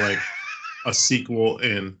and was like a sequel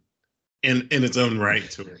in its own right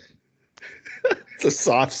to it. It's a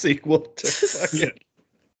soft sequel to Yeah.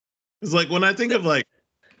 It's like when I think of like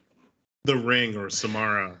The Ring or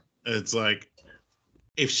Samara, it's like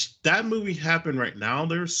if that movie happened right now,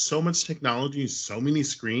 there's so much technology, so many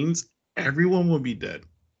screens, everyone would be dead.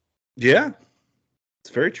 Yeah. It's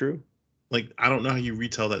very true. Like I don't know how you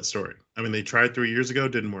retell that story. I mean, they tried 3 years ago,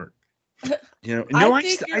 didn't work.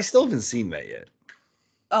 I still haven't seen that yet.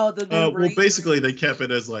 Oh, the new Well, Ring. basically, they kept it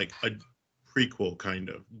as like a prequel, kind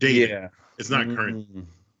of. Dated. Yeah. It's not current. Mhm.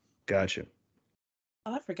 Gotcha.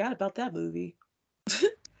 Oh, I forgot about that movie.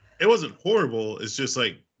 It wasn't horrible. It's just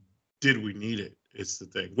like, did we need it? It's the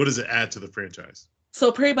thing. What does it add to the franchise?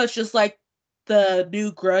 So pretty much just like the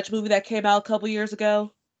new Grudge movie that came out a couple years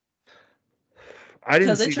ago. I didn't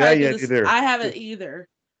Because they see tried that to do yet this. either. I haven't either.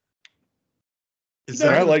 Is Yeah,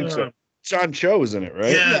 I with, like so. John Cho is in it,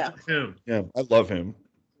 right? Yeah, Yeah. it's him. Yeah, I love him.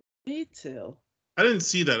 Me too. I didn't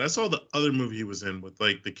see that. I saw the other movie he was in with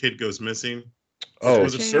like the kid goes missing. Oh,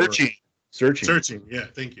 Was it Searching. Searching. Yeah,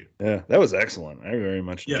 thank you. Yeah, that was excellent. I very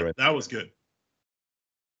much Yeah, enjoyed that was good.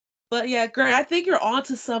 But yeah, Grant, I think you're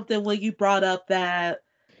onto something when you brought up that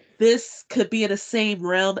this could be in the same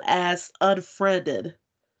realm as Unfriended.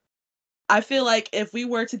 I feel like if we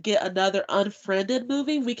were to get another Unfriended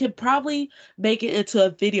movie, we could probably make it into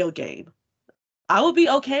a video game. I would be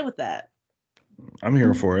okay with that. I'm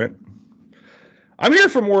here for it. I'm here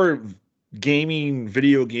for more gaming,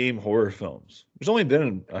 video game horror films. There's only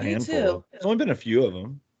been a Me handful. too. There's only been a few of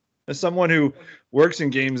them. As someone who works in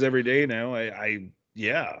games every day now,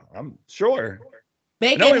 yeah, I'm sure.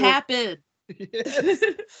 Make No, it it was- happen. Yes.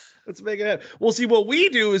 Let's make it happen. Well, see, what we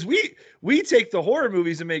do is we take the horror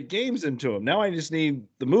movies and make games into them. Now I just need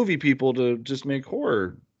the movie people to just make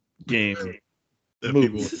horror games. That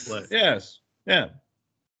Movies. people would Yes. Yeah.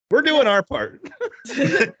 We're doing our part.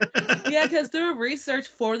 play. Yeah, because doing research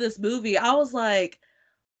for this movie, I was like,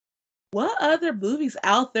 what other movies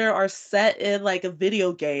out there are set in like a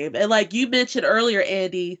video game? And like you mentioned earlier,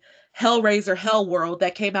 Andy, Hellraiser Hellworld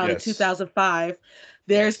that came out Yes. in 2005.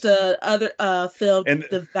 There's the other film And-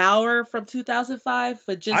 Devour from 2005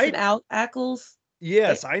 with Jensen Ackles.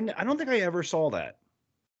 Yes, I don't think I ever saw that.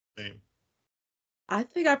 Same. I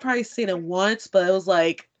think I probably seen it once, but it was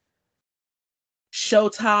like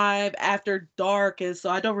Showtime after dark, and so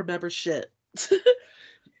I don't remember shit.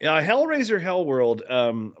 Yeah, Hellraiser Hellworld,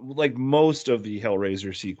 like most of the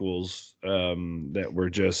Hellraiser sequels, that were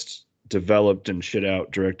just developed and shit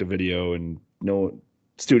out direct to video, and no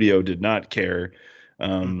studio did not care.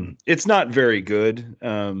 It's not very good.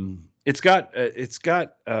 It's got what's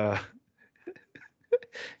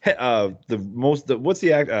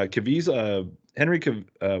the act Caviezel,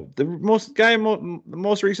 the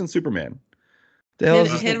most recent Superman. The hell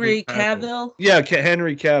is his name? Henry Cavill. Yeah,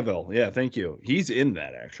 Henry Cavill. Yeah, thank you. He's in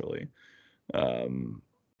that actually. Um,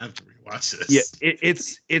 I have to rewatch this. yeah,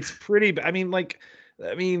 it's pretty. I mean,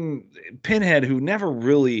 Pinhead, who never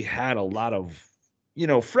really had a lot of,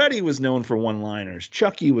 Freddy was known for one-liners.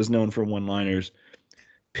 Chucky was known for one-liners.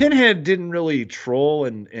 Pinhead didn't really troll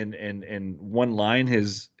and one-line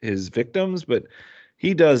his victims, but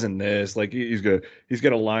he does in this. Like he's got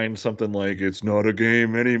a line something like, "It's not a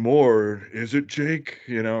game anymore, is it, Jake?"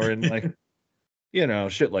 Or in like,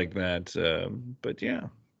 shit like that. But yeah.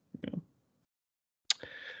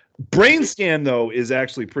 Brain Scan though is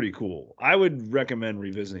actually pretty cool. I would recommend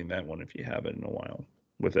revisiting that one if you haven't in a while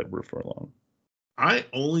with Edward Furlong. I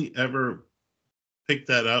only ever picked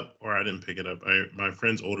that up, or I didn't pick it up. My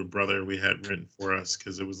friend's older brother, we had written for us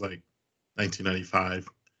because it was like 1995.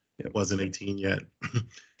 It wasn't 18 yet.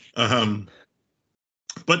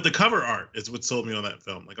 But the cover art is what sold me on that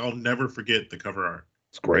film. Like, I'll never forget the cover art.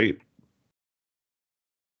 It's great.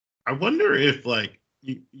 I wonder if like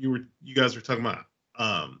you guys were talking about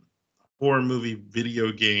horror movie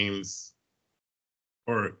video games,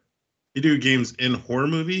 or video games in horror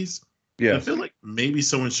movies. Yeah, I feel like maybe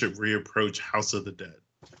someone should reapproach House of the Dead.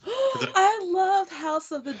 I loved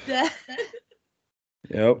House of the Dead.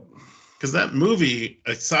 Yep. Because that movie,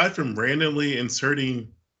 aside from randomly inserting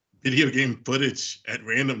video game footage at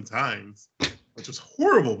random times, which was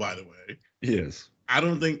horrible, by the way. Yes. I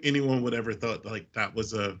don't think anyone would ever thought like that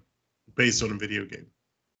was based on a video game.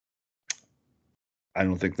 I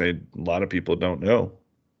don't think a lot of people don't know.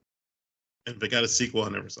 And if they got a sequel, I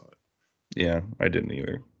never saw it. Yeah, I didn't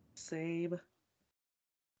either. Same.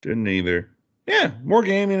 Didn't either. Yeah, more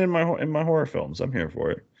gaming in my horror films. I'm here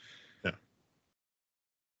for it. Yeah.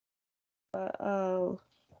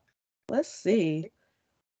 Let's see.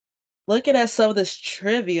 Looking at some of this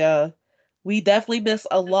trivia, we definitely miss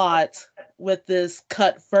a lot with this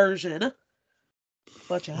cut version.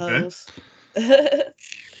 Bunch of hoes.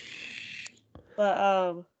 But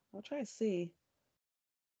I'll try to see.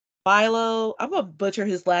 Milo, I'm gonna butcher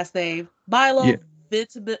his last name. Milo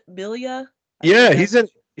Ventimiglia. Yeah, he's in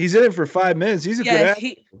it for 5 minutes. He's a good actor.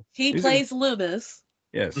 He plays Loomis.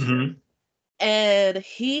 Yes. Mm-hmm. And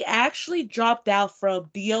he actually dropped out from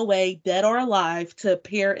DOA Dead or Alive to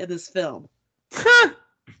appear in this film.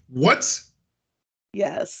 What?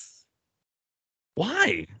 Yes.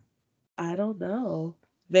 Why? I don't know.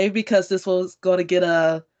 Maybe because this was going to get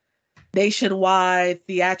a nationwide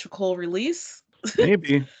theatrical release.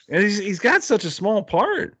 Maybe. And he's got such a small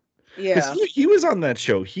part. Yeah. He was on that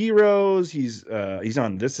show Heroes. He's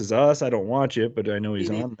on This Is Us. I don't watch it, but I know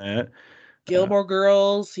he's on that. Gilmore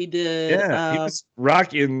Girls. He did. Yeah, he was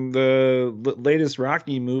Rocky in the latest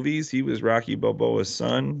Rocky movies. He was Rocky Balboa's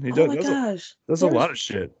son. He does a lot of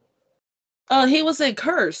shit. He was in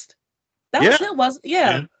Cursed. That was him, wasn't?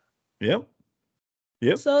 Yeah. Yep.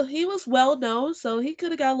 So he was well known. So he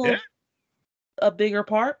could have got a bigger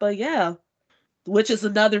part. But yeah, which is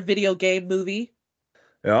another video game movie.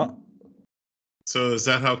 Yeah. So is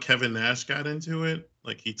that how Kevin Nash got into it?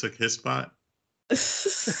 Like he took his spot?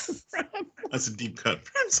 That's a deep cut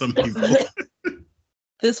for some people.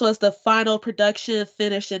 This was the final production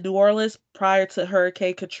finished in New Orleans prior to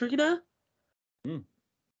Hurricane Katrina.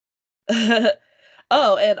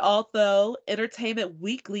 Oh, and although Entertainment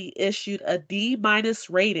Weekly issued a D-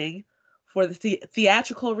 rating for the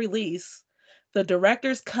theatrical release, the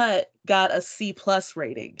director's cut got a C+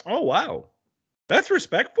 rating. Oh, wow. That's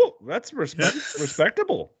respectable. That's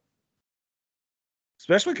respectable.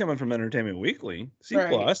 Especially coming from Entertainment Weekly. C+,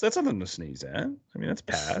 that's nothing to sneeze at. I mean, that's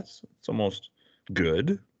pass. It's almost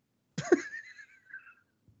good.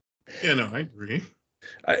 Yeah, no, I agree.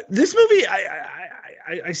 This movie,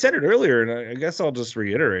 I said it earlier, and I guess I'll just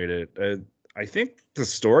reiterate it. I think the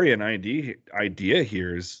story and idea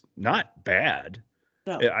here is not bad.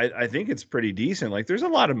 No. I think it's pretty decent. Like, there's a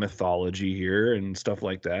lot of mythology here and stuff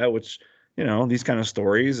like that, which, these kind of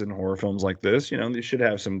stories and horror films like this, they should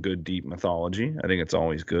have some good, deep mythology. I think it's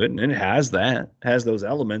always good. And it has those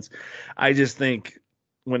elements. I just think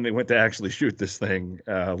when they went to actually shoot this thing,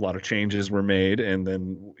 a lot of changes were made, and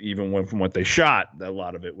then even from what they shot, a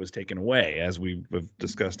lot of it was taken away, as we've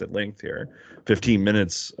discussed at length here. 15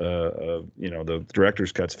 minutes, the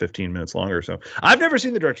director's cut's 15 minutes longer. So I've never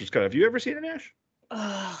seen the director's cut. Have you ever seen it, Ash?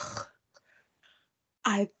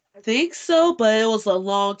 I think so, but it was a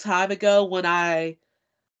long time ago when I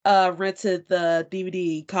rented the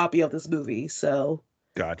DVD copy of this movie. So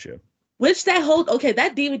Gotcha. Which that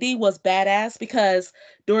DVD was badass because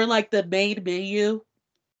during like the main menu,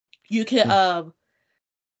 you can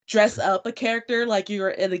dress up a character like you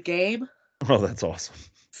were in a game. Oh, that's awesome.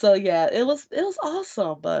 So yeah, it was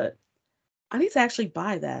awesome, but I need to actually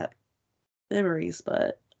buy that. Memories,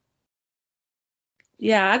 but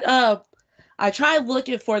yeah, I tried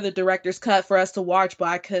looking for the director's cut for us to watch, but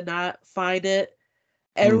I could not find it.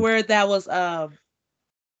 Everywhere that was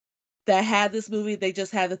that had this movie, they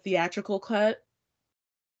just had the theatrical cut.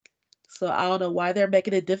 So I don't know why they're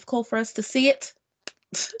making it difficult for us to see it.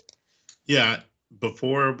 Yeah,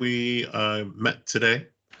 before we met today,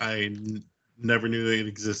 I never knew it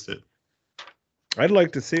existed. I'd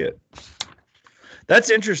like to see it. That's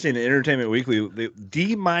interesting. In Entertainment Weekly, the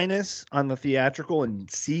D- on the theatrical and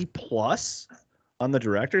C+ on the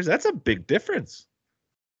directors. That's a big difference.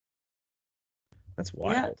 That's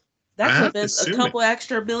wild. I Yeah, that could have have to been a assume couple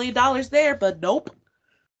extra $1 million there, but nope.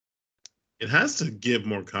 It has to give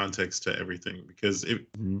more context to everything because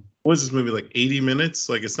it Mhm. was this movie like 80 minutes?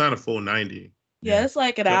 Like it's not a full 90. Yeah, it's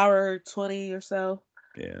like an hour 20 or so.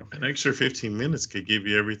 Yeah. An extra 15 minutes could give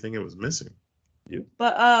you everything it was missing.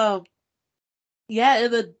 But yeah,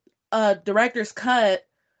 in the director's cut,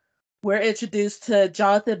 we're introduced to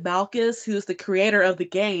Jonathan Malkus, who's the creator of the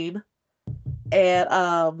game, and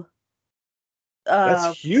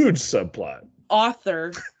That's huge subplot.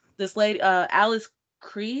 author, this lady, Alice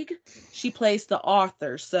Krieg, she plays the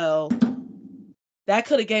author, so that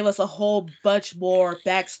could have gave us a whole bunch more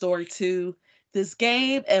backstory to this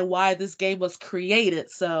game and why this game was created.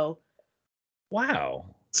 So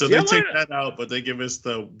wow. So they take that out, but they give us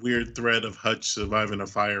the weird thread of Hutch surviving a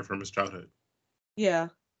fire from his childhood. Yeah.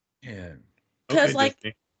 Yeah. Because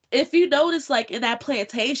if you notice, like in that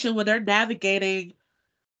plantation when they're navigating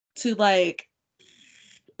to like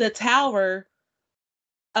the tower,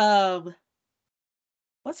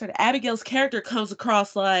 what's her name? Abigail's character comes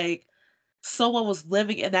across like someone was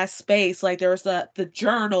living in that space. Like there was the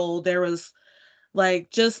journal, there was like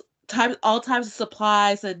just all types of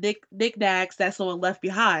supplies and knickknacks that someone left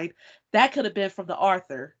behind. That could have been from the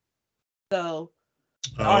author. So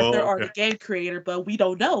the author or the game creator, but we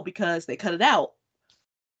don't know because they cut it out.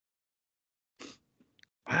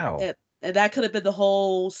 Wow. And that could have been the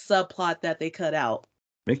whole subplot that they cut out.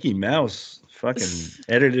 Mickey Mouse fucking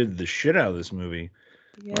edited the shit out of this movie.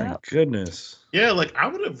 Yeah. My goodness. Yeah, like I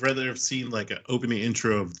would have rather have seen like an opening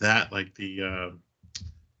intro of that, like the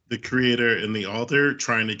creator and the author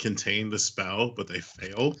trying to contain the spell, but they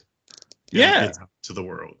failed. Yeah. It gets out to the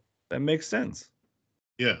world. That makes sense.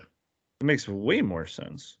 Yeah. It makes way more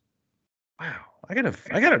sense. Wow. I wonder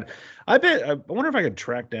if I could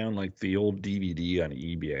track down like the old DVD on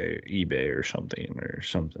eBay or something.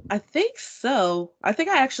 I think so. I think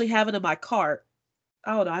I actually have it in my cart.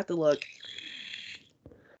 I don't know, I have to look.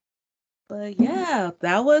 But yeah,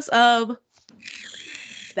 that was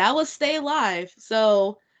Stay Alive.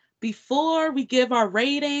 So before we give our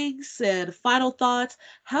ratings and final thoughts,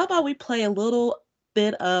 how about we play a little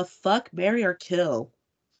bit of Fuck, Marry, or Kill?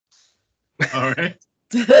 All right.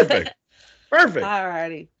 Perfect.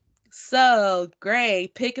 Alrighty. So,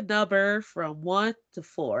 Gray, pick a number from 1 to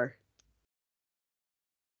 4.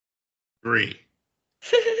 3.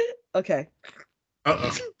 Okay.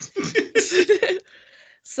 Uh-oh.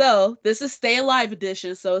 So, this is Stay Alive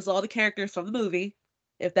edition, so it's all the characters from the movie,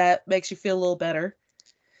 if that makes you feel a little better.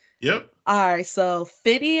 Yep. Alright, so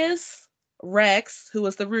Phineas, Rex, who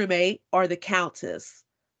was the roommate, or the Countess.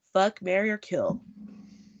 Fuck, marry, or kill?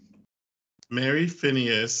 Marry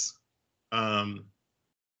Phineas.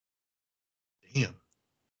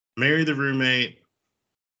 Marry the roommate.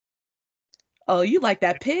 Oh, you like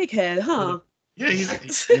that pig head, huh? Yeah, he's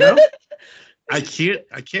I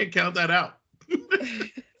can't count that out.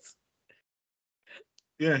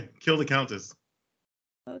 Yeah, kill the Countess.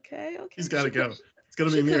 Okay. He's got to go. It's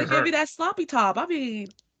gonna be me or her. Give me that sloppy top. I mean,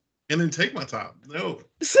 and then take my top. No.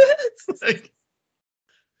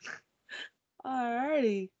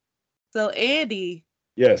 Alrighty. So Andy.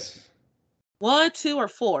 Yes. 1, 2, or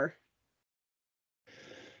 4?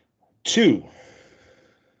 2.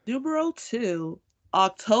 Numero 2.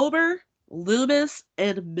 October, Loomis,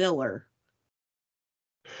 and Miller.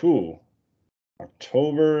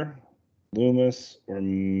 October, Loomis, or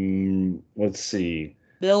let's see.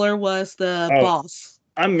 Miller was the Oh, boss.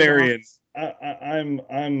 I'm The marrying. boss. I'm.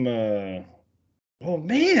 Oh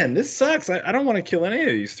man, this sucks. I don't want to kill any of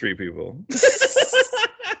these three people.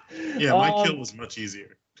 Yeah, my kill was much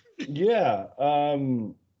easier. Yeah.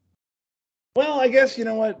 Well, I guess you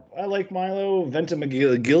know what? I like Milo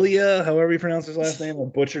Ventimiglia, however you pronounce his last name.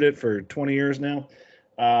 I've butchered it for 20 years now.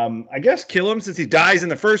 I guess kill him since he dies in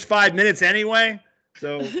the first 5 minutes anyway.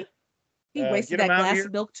 So He wasted get him that out glass here.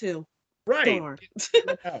 of milk too. Right. Darn. Get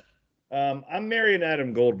him out. I'm marrying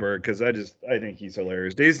Adam Goldberg because I think he's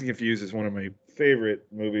hilarious. Dazed and Confused is one of my favorite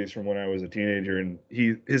movies from when I was a teenager, and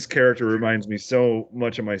his character reminds me so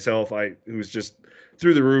much of myself. Who's just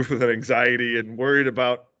through the roof with an anxiety and worried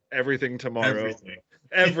about everything tomorrow,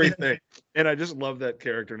 everything. And I just love that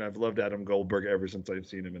character, and I've loved Adam Goldberg ever since I've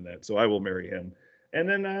seen him in that. So I will marry him, and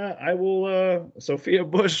then I will Sophia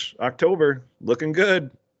Bush, October, looking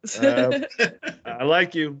good. I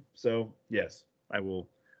like you, so yes, I will.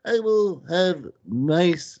 I will have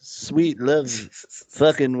nice, sweet love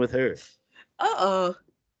fucking with her. Uh-oh.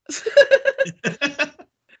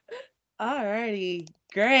 Alrighty.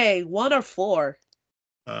 Gray, 1 or 4?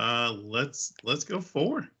 Let's go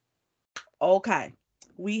 4. Okay.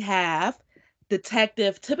 We have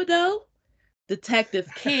Detective Thibodeau, Detective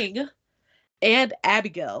King, and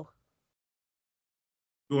Abigail.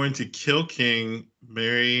 Going to kill King,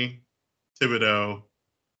 marry Thibodeau,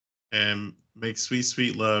 and make sweet,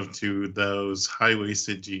 sweet love to those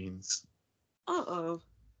high-waisted jeans. Uh-oh.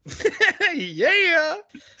 Yeah.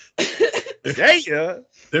 Yeah.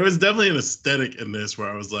 There was definitely an aesthetic in this where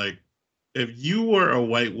I was like, if you were a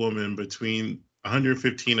white woman between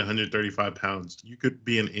 115 and 135 pounds, you could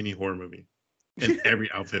be in any horror movie, and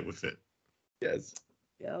every outfit would fit. Yes.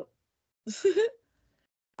 Yep.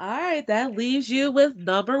 All right, that leaves you with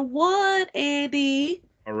number 1, Andy.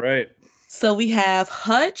 All right. So we have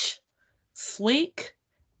Hutch, Swink,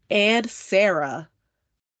 and Sarah,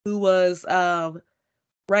 who was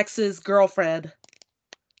Rex's girlfriend.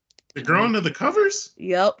 The girl under the covers?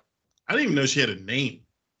 Yep. I didn't even know she had a name.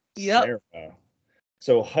 Yep. Sarah.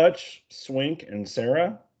 So Hutch, Swink, and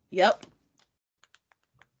Sarah. Yep.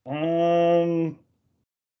 All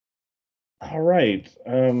right.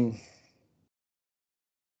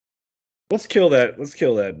 Let's kill that. Let's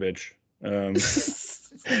kill that bitch.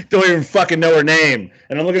 Don't even fucking know her name.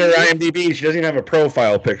 And I'm looking at her IMDb. She doesn't even have a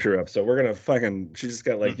profile picture up. So we're gonna fucking. She just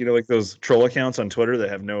got like like those troll accounts on Twitter that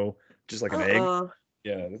have no, just like an egg.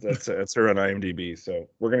 Yeah, that's her on IMDb. So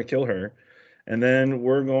we're gonna kill her, and then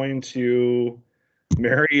we're going to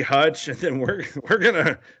marry Hutch, and then we're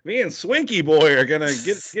gonna me and Swinky Boy are gonna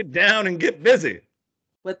get down and get busy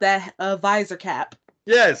with that visor cap.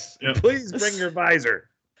 Yes, please bring your visor.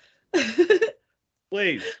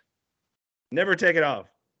 Please, never take it off.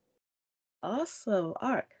 Awesome.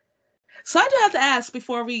 All right. So I do have to ask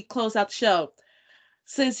before we close out the show,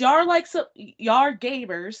 since y'all are like y'all are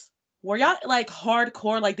gamers, were y'all like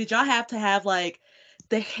hardcore? Like, did y'all have to have like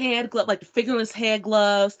the hand glove, like the fingerless hand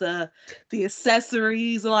gloves, the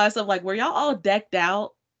accessories, and all that stuff? Like, were y'all all decked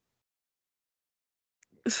out?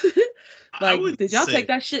 Like, did y'all take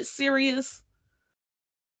that shit serious?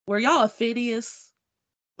 Were y'all a Phineas?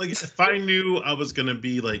 Like, if I knew I was gonna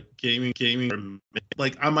be like gaming,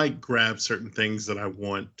 like I might grab certain things that I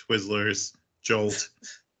want: Twizzlers, Jolt,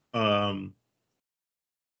 my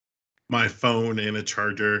phone and a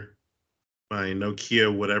charger, my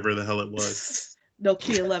Nokia, whatever the hell it was.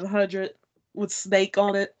 Nokia 1100 with Snake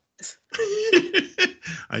on it.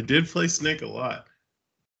 I did play Snake a lot.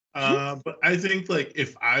 But I think like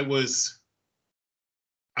if I wasn't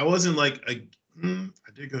like I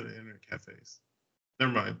did go to internet cafes.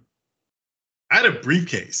 Never mind. I had a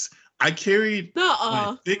briefcase. I carried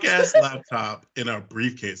my thick ass laptop in a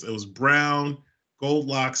briefcase. It was brown, gold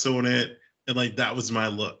locks on it, and like that was my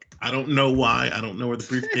look. I don't know why. I don't know where the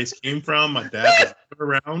briefcase came from. My dad was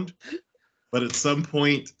around, but at some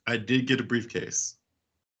point I did get a briefcase.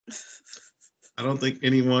 I don't think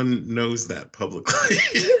anyone knows that publicly.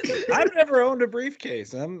 I've never owned a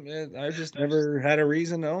briefcase. I've just never had a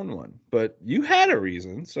reason to own one. But you had a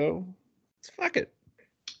reason, so fuck it.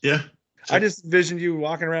 Yeah. I just envisioned you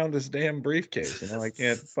walking around this damn briefcase, and I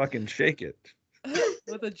can't fucking shake it.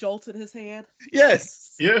 With a Jolt in his hand.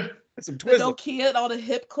 Yes. Yeah. Some Twizzler. No kid on a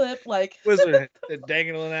hip clip, like Twizzler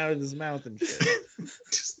dangling out of his mouth and shit.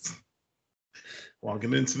 Just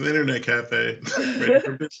walking into the internet cafe, ready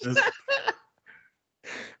for business.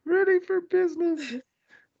 Ready for business.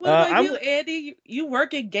 What about you, Andy? You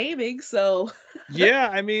work in gaming, so. Yeah,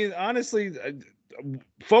 I mean, honestly,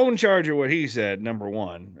 phone charger, what he said, number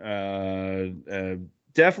one.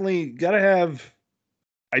 Definitely got to have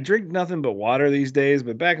I drink nothing but water these days,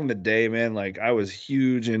 but back in the day, man, like I was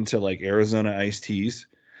huge into like Arizona iced teas.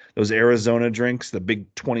 Those Arizona drinks, the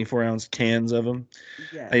big 24-ounce cans of them.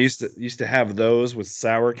 I Yes. used to have those with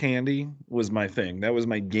sour candy was my thing. That was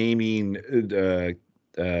my gaming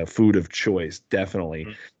food of choice, definitely.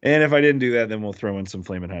 Mhm. And if I didn't do that, then we'll throw in some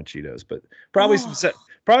Flamin' Hot Cheetos. But Oh,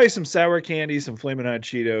 probably some sour candy, some Flamin' Hot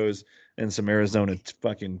Cheetos, and some Arizona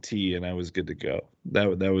fucking tea, and I was good to go.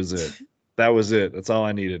 That was it. That was it. That's all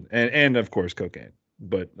I needed, and of course cocaine.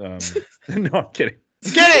 But no, I'm kidding.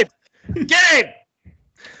 Kidding, kidding.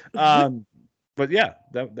 But yeah,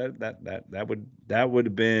 that would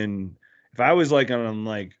have been if I was like on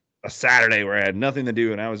like a Saturday where I had nothing to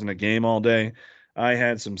do and I was in a game all day. I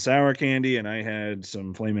had some sour candy and I had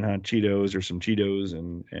some Flaming Hot Cheetos or some Cheetos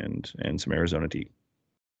and some Arizona tea.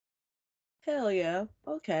 hell yeah.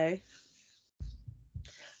 Okay.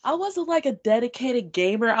 I wasn't like a dedicated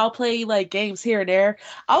gamer. I'll play like games here and there.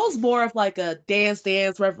 I was more of like a Dance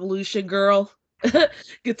Dance Revolution girl,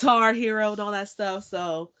 Guitar Hero and all that stuff.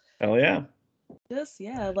 So Hell yeah. just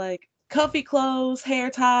yeah, like comfy clothes, hair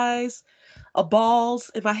ties, a balls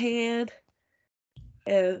in my hand,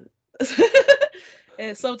 and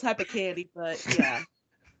and some type of candy. But yeah,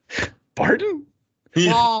 Pardon?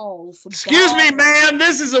 Yeah. balls, Excuse me, balls, ma'am.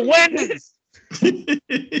 This is a Wendy's.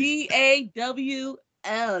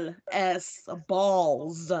 BAWLS,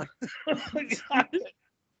 balls.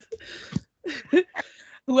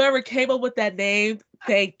 Whoever came up with that name,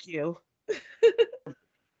 thank you.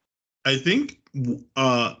 I think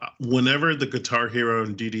whenever the Guitar Hero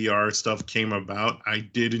and DDR stuff came about, I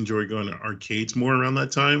did enjoy going to arcades more around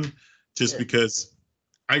that time, just because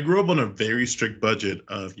I grew up on a very strict budget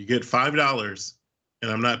of you get $5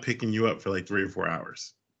 and I'm not picking you up for like 3 or 4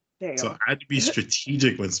 hours. So Damn. I had to be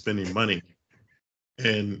strategic when spending money.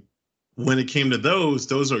 And when it came to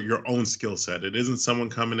those are your own skill set. It isn't someone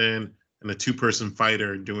coming in and a two-person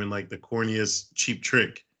fighter doing like the corniest cheap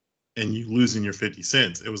trick and you losing your 50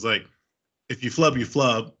 cents. It was like if you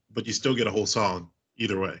flub, but you still get a whole song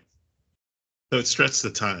either way. So it stretched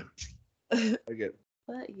the time. I get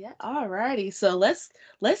But yeah, alrighty. So let's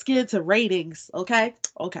get into ratings, okay?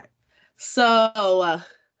 Okay. So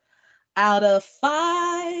out of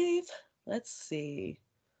 5, let's see.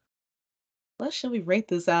 What should we rate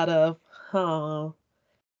this out of? Huh.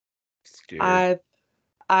 scared. I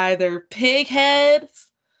either pig heads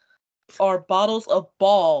or bottles of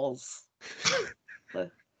balls.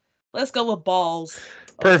 Let- Let's go with balls.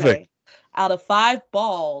 Perfect. Okay. Out of 5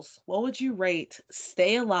 balls, what would you rate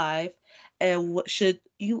Stay Alive, and what should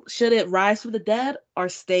it rise from the dead or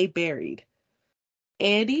stay buried?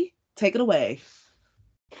 Andy, take it away.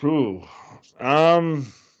 Whew. Um,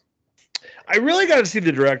 I really got to see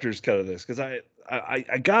the director's cut of this because I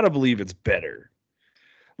gotta believe it's better.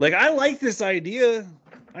 Like I like this idea.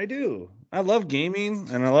 I do. I love gaming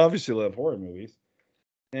and I obviously love horror movies.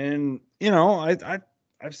 And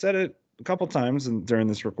I've said it a couple times during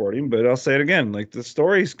this recording, but I'll say it again. Like the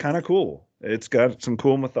story's kind of cool. It's got some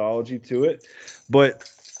cool mythology to it, but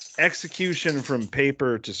execution from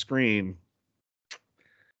paper to screen,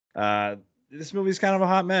 uh, this movie's kind of a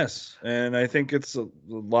hot mess, and I think it's a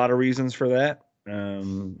lot of reasons for that.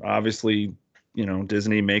 Obviously,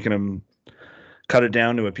 Disney making them cut it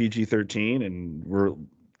down to a PG-13, and we're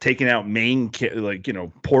taking out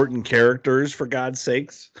important characters for God's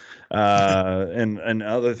sakes, and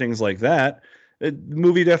other things like that. The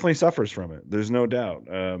movie definitely suffers from it. There's no doubt.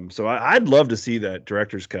 So I'd love to see that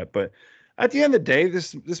director's cut, but at the end of the day,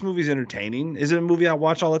 this movie's entertaining. Is it a movie I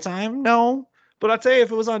watch all the time? No. But I'd say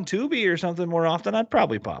if it was on Tubi or something more often, I'd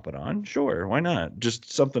probably pop it on. Sure, why not?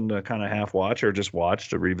 Just something to kind of half watch or just watch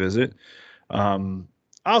to revisit. Um,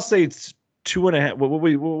 I'll say it's 2.5.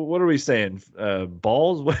 What are we saying?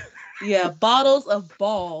 Balls? Yeah, bottles of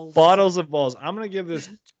balls. Bottles of balls. I'm gonna give this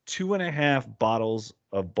 2.5 bottles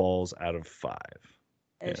of balls out of 5.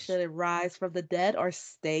 And Yes. should it rise from the dead or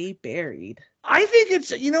stay buried? I think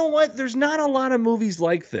it's what there's not a lot of movies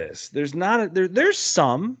like this. There's not there's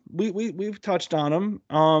some we've touched on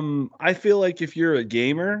them. I feel like if you're a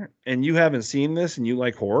gamer and you haven't seen this and you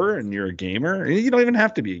like horror and you're a gamer, and you don't even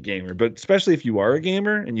have to be a gamer, but especially if you are a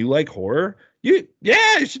gamer and you like horror, you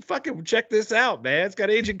should fucking check this out, man. It's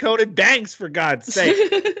got Agent Conan Banks for God's sake.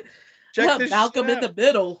 Check this Malcolm shit in out. the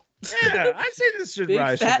middle. Yeah, I'd say this should Big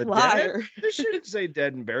rise from fat the dead. liar. This shouldn't say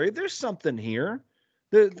dead and buried. There's something here.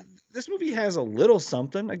 This movie has a little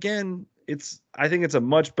something. Again, I think it's a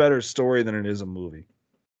much better story than it is a movie.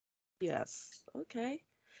 Yes. Okay.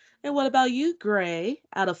 And what about you, Gray?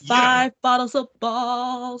 Out of Yeah. 5 bottles of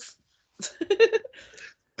balls.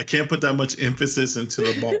 I can't put that much emphasis into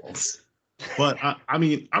the balls. But I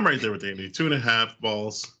mean, I'm right there with Andy. 2.5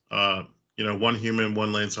 balls. One human,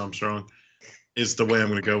 one Lance Armstrong is the way I'm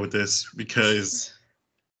going to go with this because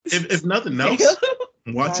if nothing else,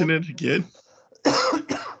 watching it again,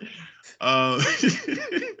 uh,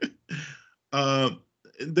 uh,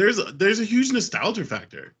 there's a huge nostalgia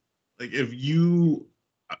factor. Like if you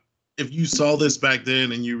saw this back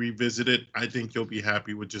then and you revisit it, I think you'll be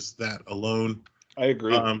happy with just that alone. I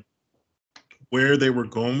agree. Where they were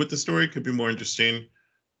going with the story could be more interesting.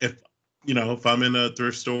 If I'm in a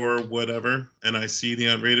thrift store or whatever and I see the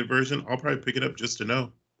unrated version, I'll probably pick it up just to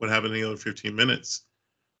know what happened in the other 15 minutes.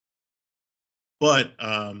 But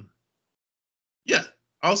yeah,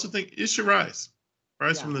 I also think it should rise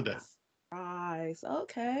from the dead. Rise.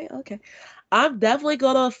 Okay. I'm definitely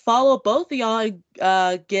gonna follow both of y'all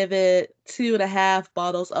and give it 2.5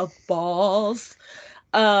 bottles of balls.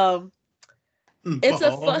 It's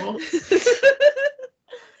a fun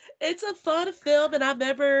it's a fun film, and I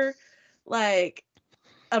remember like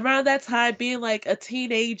around that time being like a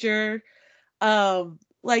teenager,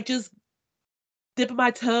 like just dipping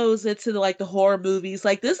my toes into the horror movies.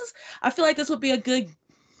 Like I feel like this would be a good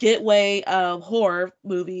getaway horror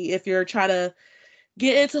movie if you're trying to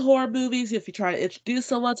get into horror movies, if you try to introduce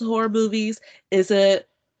someone to horror movies. Is it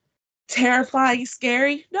terrifying,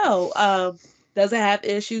 scary? No. Does it have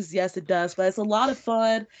issues? Yes, it does. But it's a lot of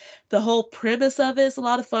fun. The whole premise of it is a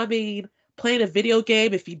lot of fun. I mean, playing a video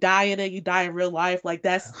game, if you die in it, you die in real life. Like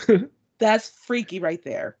that's freaky right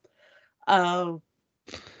there. I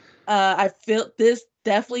feel this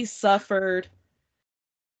definitely suffered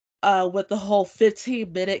with the whole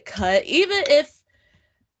 15-minute cut. Even if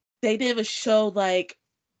they didn't show like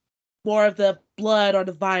more of the blood or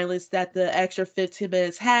the violence that the extra 15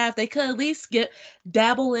 minutes have, they could at least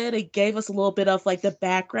dabble in and gave us a little bit of like the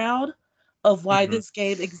background of why this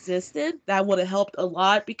game existed. That would have helped a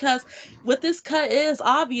lot, because with this cut, it is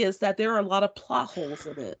obvious that there are a lot of plot holes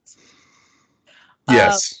in it.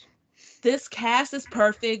 Yes. This cast is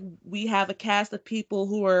perfect. We have a cast of people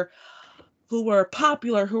who were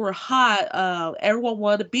popular, who were hot. Everyone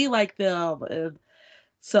wanted to be like them, and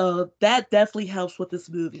so that definitely helps with this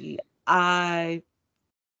movie. I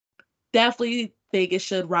definitely think it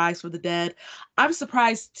should rise from the dead. I'm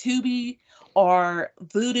surprised Tubi or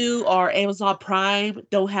Vudu or Amazon Prime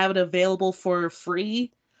don't have it available for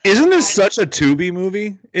free. Isn't this such a Tubi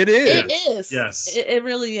movie? It is. It is. Yes. It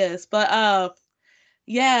really is. But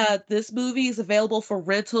yeah, this movie is available for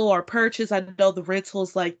rental or purchase. I know the rental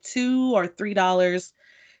is like $2 or $3.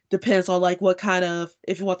 Depends on like what kind of,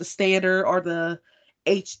 if you want the standard or the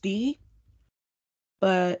HD.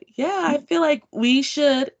 But yeah, I feel like we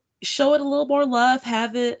should show it a little more love,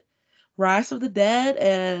 have it rise from the dead.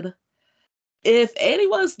 And if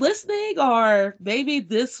anyone's listening, or maybe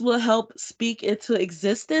this will help speak into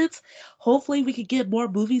existence, hopefully we could get more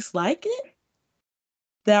movies like it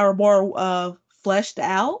that are more fleshed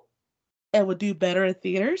out and would do better in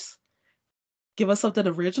theaters. Give us something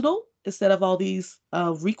original instead of all these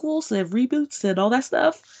requels and reboots and all that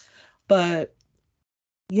stuff. But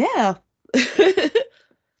yeah.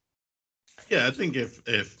 Yeah, I think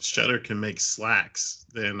if Shudder can make Slacks,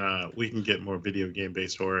 then we can get more video game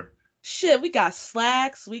based horror. Shit, we got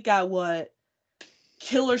Slacks. We got what?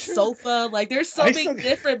 Killer Sofa. Like, there's so many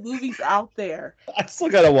different movies out there. I still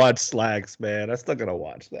gotta watch Slacks, man. I still gotta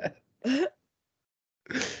watch that.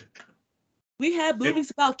 We had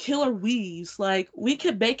movies about killer weaves. Like, we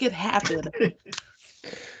can make it happen.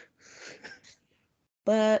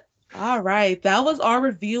 But all right, that was our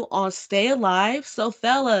review on Stay Alive. So,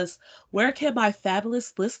 fellas, where can my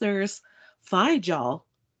fabulous listeners find y'all?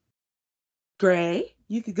 Gray,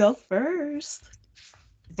 you could go first.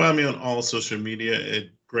 Find me on all social media at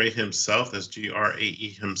Gray himself. That's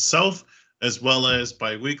GRAE himself. As well as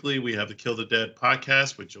bi-weekly, we have the Kill the Dead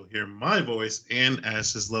podcast, which you'll hear my voice and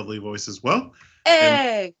Ash's lovely voice as well.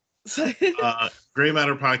 Hey! Gray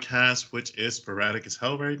Matter podcast, which is sporadic as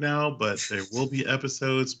hell right now, but there will be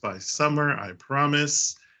episodes by summer, I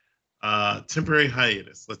promise. Temporary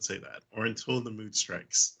hiatus, let's say that, or until the mood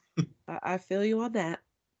strikes. I feel you on that.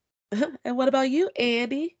 And what about you,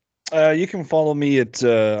 Andy? You can follow me at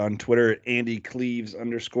on Twitter at Andy Cleves _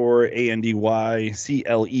 ANDYCLEVES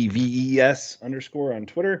 _ on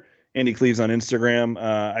Twitter. Andy Cleves on Instagram.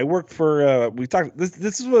 I work for we talked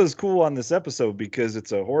this was cool on this episode because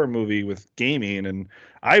it's a horror movie with gaming, and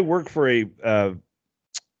I work for a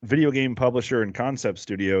video game publisher and concept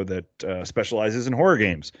studio that specializes in horror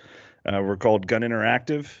games. We're called Gun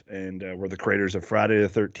Interactive, and we're the creators of Friday the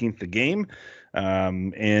 13th, the game.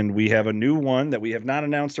 And we have a new one that we have not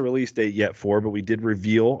announced a release date yet for, but we did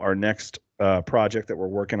reveal our next project that we're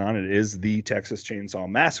working on. It is the Texas Chainsaw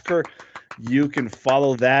Massacre. You can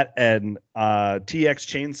follow that at TX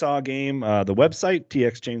Chainsaw Game, the website,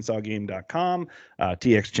 txchainsawgame.com,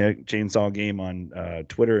 TX Chainsaw Game on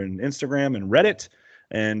Twitter and Instagram and Reddit.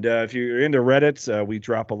 And if you're into Reddit, we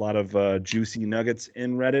drop a lot of juicy nuggets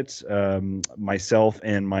in Reddit. Myself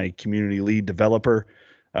and my community lead developer,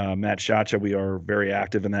 Matt Shacha, we are very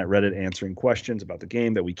active in that Reddit, answering questions about the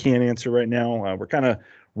game that we can't answer right now. We're kind of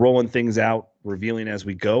rolling things out, revealing as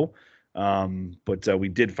we go. But we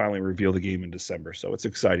did finally reveal the game in December, so it's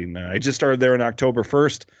exciting. I just started there on October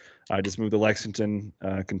 1st. I just moved to Lexington,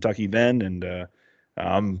 Kentucky then, and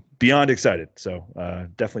I'm beyond excited. So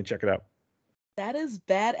definitely check it out. That is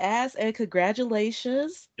badass, and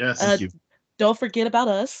congratulations. Yes. Thank you. Don't forget about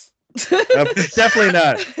us. Definitely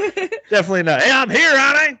not. Definitely not. Hey, I'm here,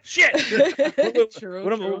 aren't I? Shit. True,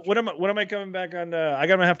 What am I coming back on? I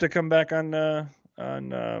gotta have to come back on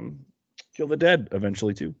Kill the Dead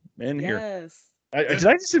eventually too. And here. Yes. Did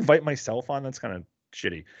I just invite myself on? That's kind of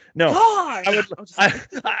shitty. No. God!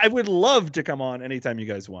 I would love to come on anytime you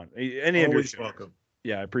guys want. Any of your Always shows. welcome.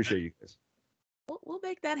 Yeah, I appreciate you guys. We'll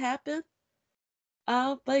make that happen.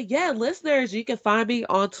 But yeah, listeners, you can find me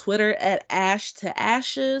on Twitter at Ash to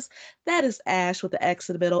Ashes. That is Ash with the X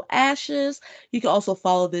in the middle, Ashes. You can also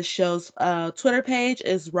follow this show's Twitter page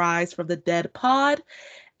is Rise from the Dead Pod.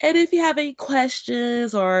 And if you have any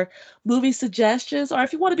questions or movie suggestions, or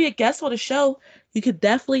if you want to be a guest on the show, you can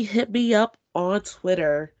definitely hit me up on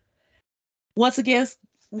Twitter. Once again,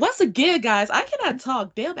 guys, I cannot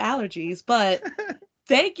talk, damn allergies, but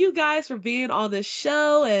thank you guys for being on this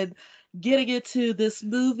show and getting into this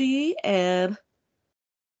movie, and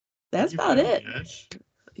that's about it. Ash.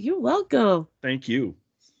 You're welcome. Thank you.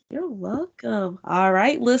 You're welcome. All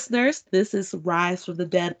right, listeners, this is Rise from the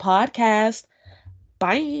Dead podcast.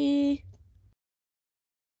 Bye.